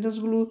 এক্সক্লামেটরি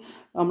সেন্টেন্সগুলো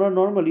আমরা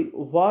নর্মালি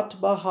হোয়াট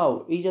বা হাউ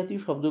এই জাতীয়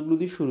শব্দগুলো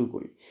দিয়ে শুরু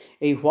করি।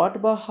 এই হোয়াট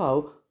বা হাউ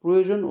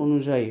প্রয়োজন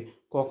অনুযায়ী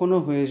কখনো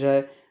হয়ে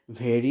যায়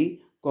ভেরি,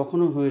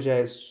 কখনো হয়ে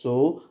যায় সো,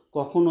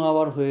 কখনো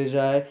আবার হয়ে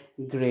যায়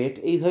গ্রেট,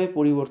 এইভাবে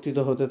পরিবর্তিত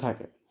হতে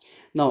থাকে।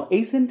 নাও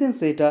এই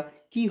সেন্টেন্সে এটা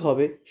কী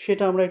হবে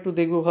সেটা আমরা একটু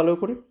দেখব ভালো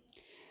করে।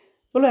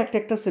 চলো একটা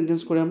একটা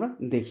সেন্টেন্স করে আমরা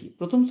দেখি।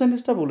 প্রথম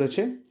সেন্টেন্সটা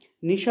বলেছে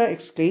নিশা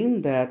এক্সক্লেইম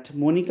that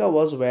Monika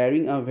was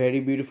wiring a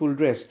very beautiful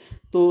dress.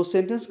 তো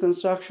সেন্টেন্স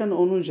কনস্ট্রাকশন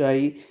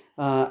অনুযায়ী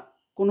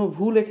কোনো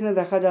ভুল এখানে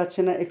দেখা যাচ্ছে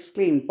না।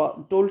 এক্সক্লেইম,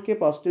 টোল্ডকে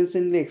পাস্ট টেন্সে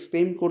নিলে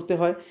এক্সক্লেইম করতে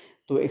হয়,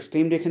 তো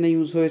এক্সক্লেইমড এখানে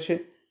ইউজ হয়েছে,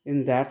 ইন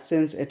দ্যাট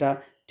সেন্স এটা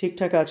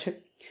ঠিকঠাক আছে।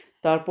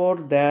 তারপর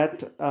দ্যাট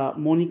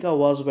মনিকা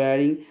ওয়াজ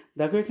ওয়্যারিং,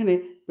 দেখো এখানে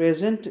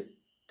প্রেজেন্ট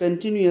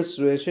কন্টিনিউয়াস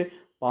রয়েছে,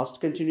 পাস্ট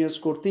কন্টিনিউয়াস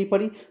করতেই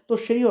পারি, তো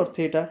সেই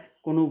অর্থে এটা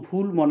কোনো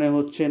ভুল মনে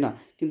হচ্ছে না,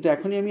 কিন্তু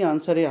এখনই আমি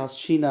আনসারে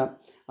আসছি না,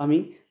 আমি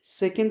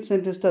সেকেন্ড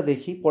সেন্টেন্সটা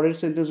দেখি, পরের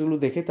সেন্টেন্সগুলো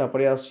দেখে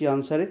তারপরে আসছি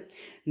আনসারে।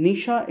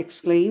 নিশা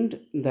explained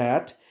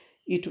that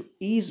it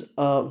is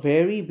a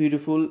very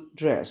beautiful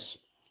dress.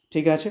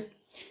 ঠিক আছে,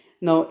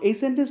 নাও এই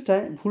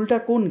সেন্টেন্সটায় ভুলটা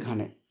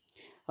কোনখানে?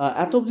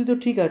 এত অবধি তো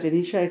ঠিক আছে,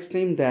 নিশা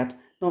explain that,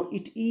 now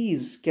it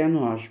is কেন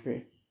আসবে?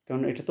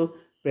 কারণ এটা তো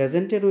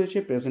প্রেজেন্টে রয়েছে,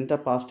 প্রেজেন্টটা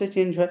পাস্টে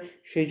চেঞ্জ হয়,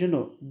 সেই জন্য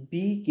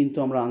বি কিন্তু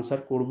আমরা আনসার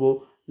করব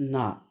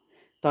না।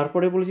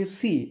 তারপরে বলেছি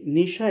C,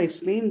 Nisha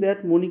explain that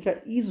Monika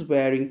is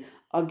wiring,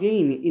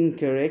 again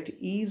incorrect,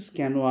 is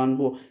কেন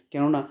আনবো?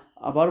 কেননা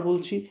আবার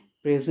বলছি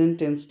প্রেজেন্ট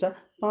টেন্সটা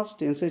পাস্ট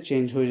টেন্সে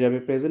চেঞ্জ হয়ে যাবে,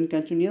 প্রেজেন্ট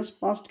কন্টিনিউয়াস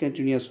পাস্ট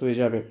কন্টিনিউয়াস হয়ে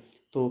যাবে,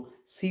 তো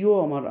সিও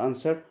আমার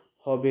আনসার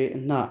হবে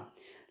না।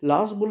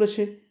 লাস্ট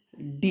বলেছে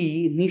D,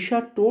 Nisha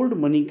told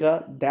Monika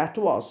that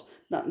was,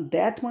 না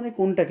দ্যাট মানে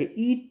কোনটাকে?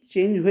 ইট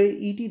চেঞ্জ হয়ে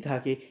ইটই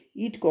থাকে,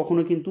 ইট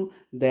কখনো কিন্তু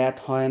দ্যাট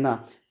হয় না,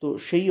 তো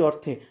সেই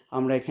অর্থে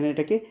আমরা এখানে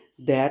এটাকে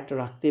দ্যাট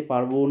রাখতে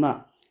পারবো না,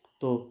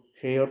 তো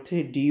সেই অর্থে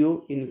ডিও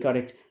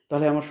ইনকারেক্ট।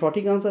 তাহলে আমার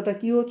সঠিক আনসারটা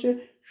কী হচ্ছে?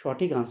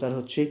 সঠিক আনসার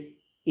হচ্ছে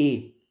এ।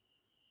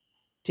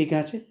 ঠিক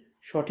আছে,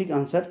 সঠিক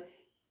আনসার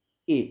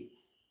এ।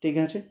 ঠিক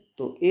আছে,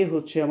 তো এ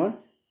হচ্ছে আমার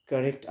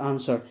কারেক্ট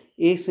আনসার।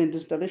 এই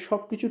সেন্টেন্সটাতে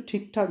সব কিছু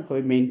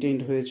ঠিকঠাকভাবে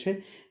মেনটেন্ড হয়েছে।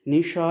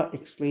 নিশা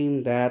explain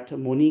that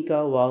Monika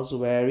was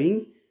wiring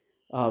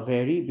a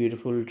very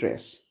beautiful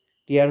dress.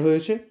 Clear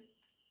হয়েছে?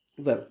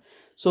 ওয়েল,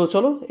 সো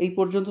চলো এই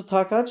পর্যন্ত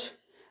থাক আজ।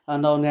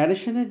 নাও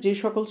ন্যারেশনের যে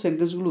সকল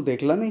সেন্টেন্সগুলো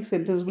দেখলাম, এই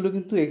সেন্টেন্সগুলো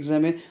কিন্তু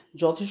এক্সামে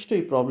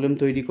যথেষ্টই প্রবলেম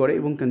তৈরি করে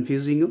এবং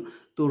কনফিউজিংও।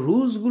 তো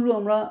রুলসগুলো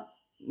আমরা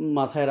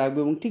মাথায় রাখবো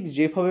এবং ঠিক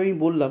যেভাবে আমি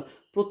বললাম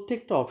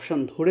প্রত্যেকটা অপশান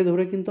ধরে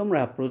ধরে কিন্তু আমরা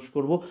অ্যাপ্রোচ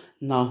করব,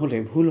 না হলে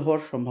ভুল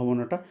হওয়ার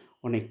সম্ভাবনাটা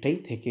অনেকটাই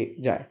থেকে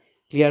যায়।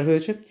 ক্লিয়ার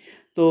হয়েছে?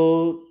 তো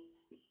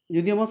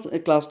যদি আমার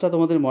ক্লাসটা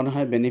তোমাদের মনে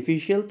হয়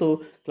বেনিফিশিয়াল, তো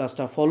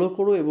ক্লাসটা ফলো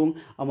করো এবং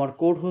আমার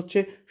কোড হচ্ছে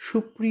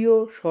সুপ্রিয়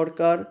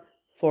সরকার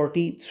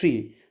 43।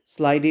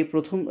 স্লাইডে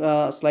প্রথম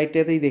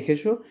স্লাইডটাতেই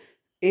দেখেছো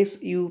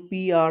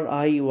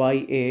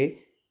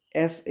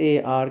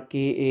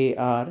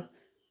SUPRIYASARKAR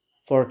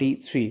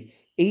 43।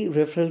 এই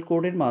রেফারেল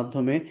কোডের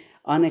মাধ্যমে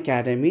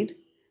আনএকাডেমির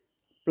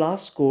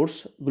প্লাস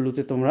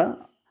কোর্সগুলোতে তোমরা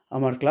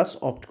আমার ক্লাস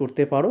অপ্ট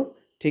করতে পারো।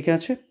 ঠিক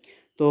আছে,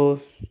 তো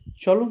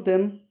চলো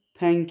দেন,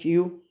 থ্যাংক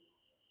ইউ।